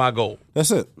 That's my goal.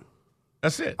 That's it.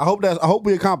 That's it. I hope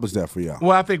we accomplished that for y'all.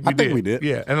 Well, I think we did.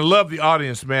 Yeah, and I love the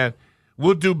audience, man.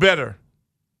 We'll do better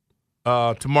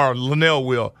tomorrow. Linnell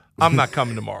will. I'm not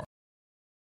coming tomorrow.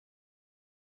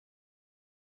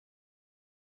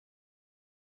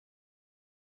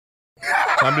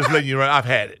 I'm just letting you know. I've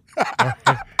had it.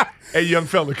 Hey, young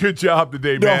fella, good job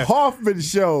today, man. The Hoffman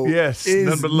Show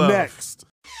is next.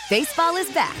 Baseball is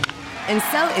back, and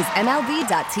so is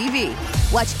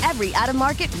MLB.tv. Watch every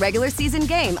out-of-market regular season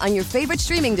game on your favorite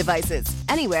streaming devices,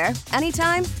 anywhere,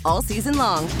 anytime, all season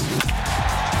long.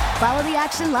 Follow the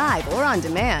action live or on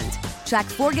demand. Track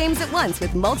 4 games at once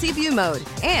with multi-view mode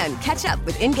and catch up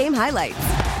with in-game highlights.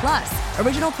 Plus,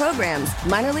 original programs,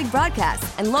 minor league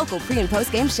broadcasts, and local pre- and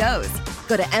post-game shows.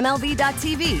 Go to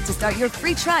MLB.tv to start your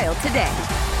free trial today.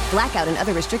 Blackout and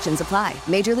other restrictions apply.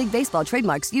 Major League Baseball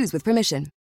trademarks used with permission.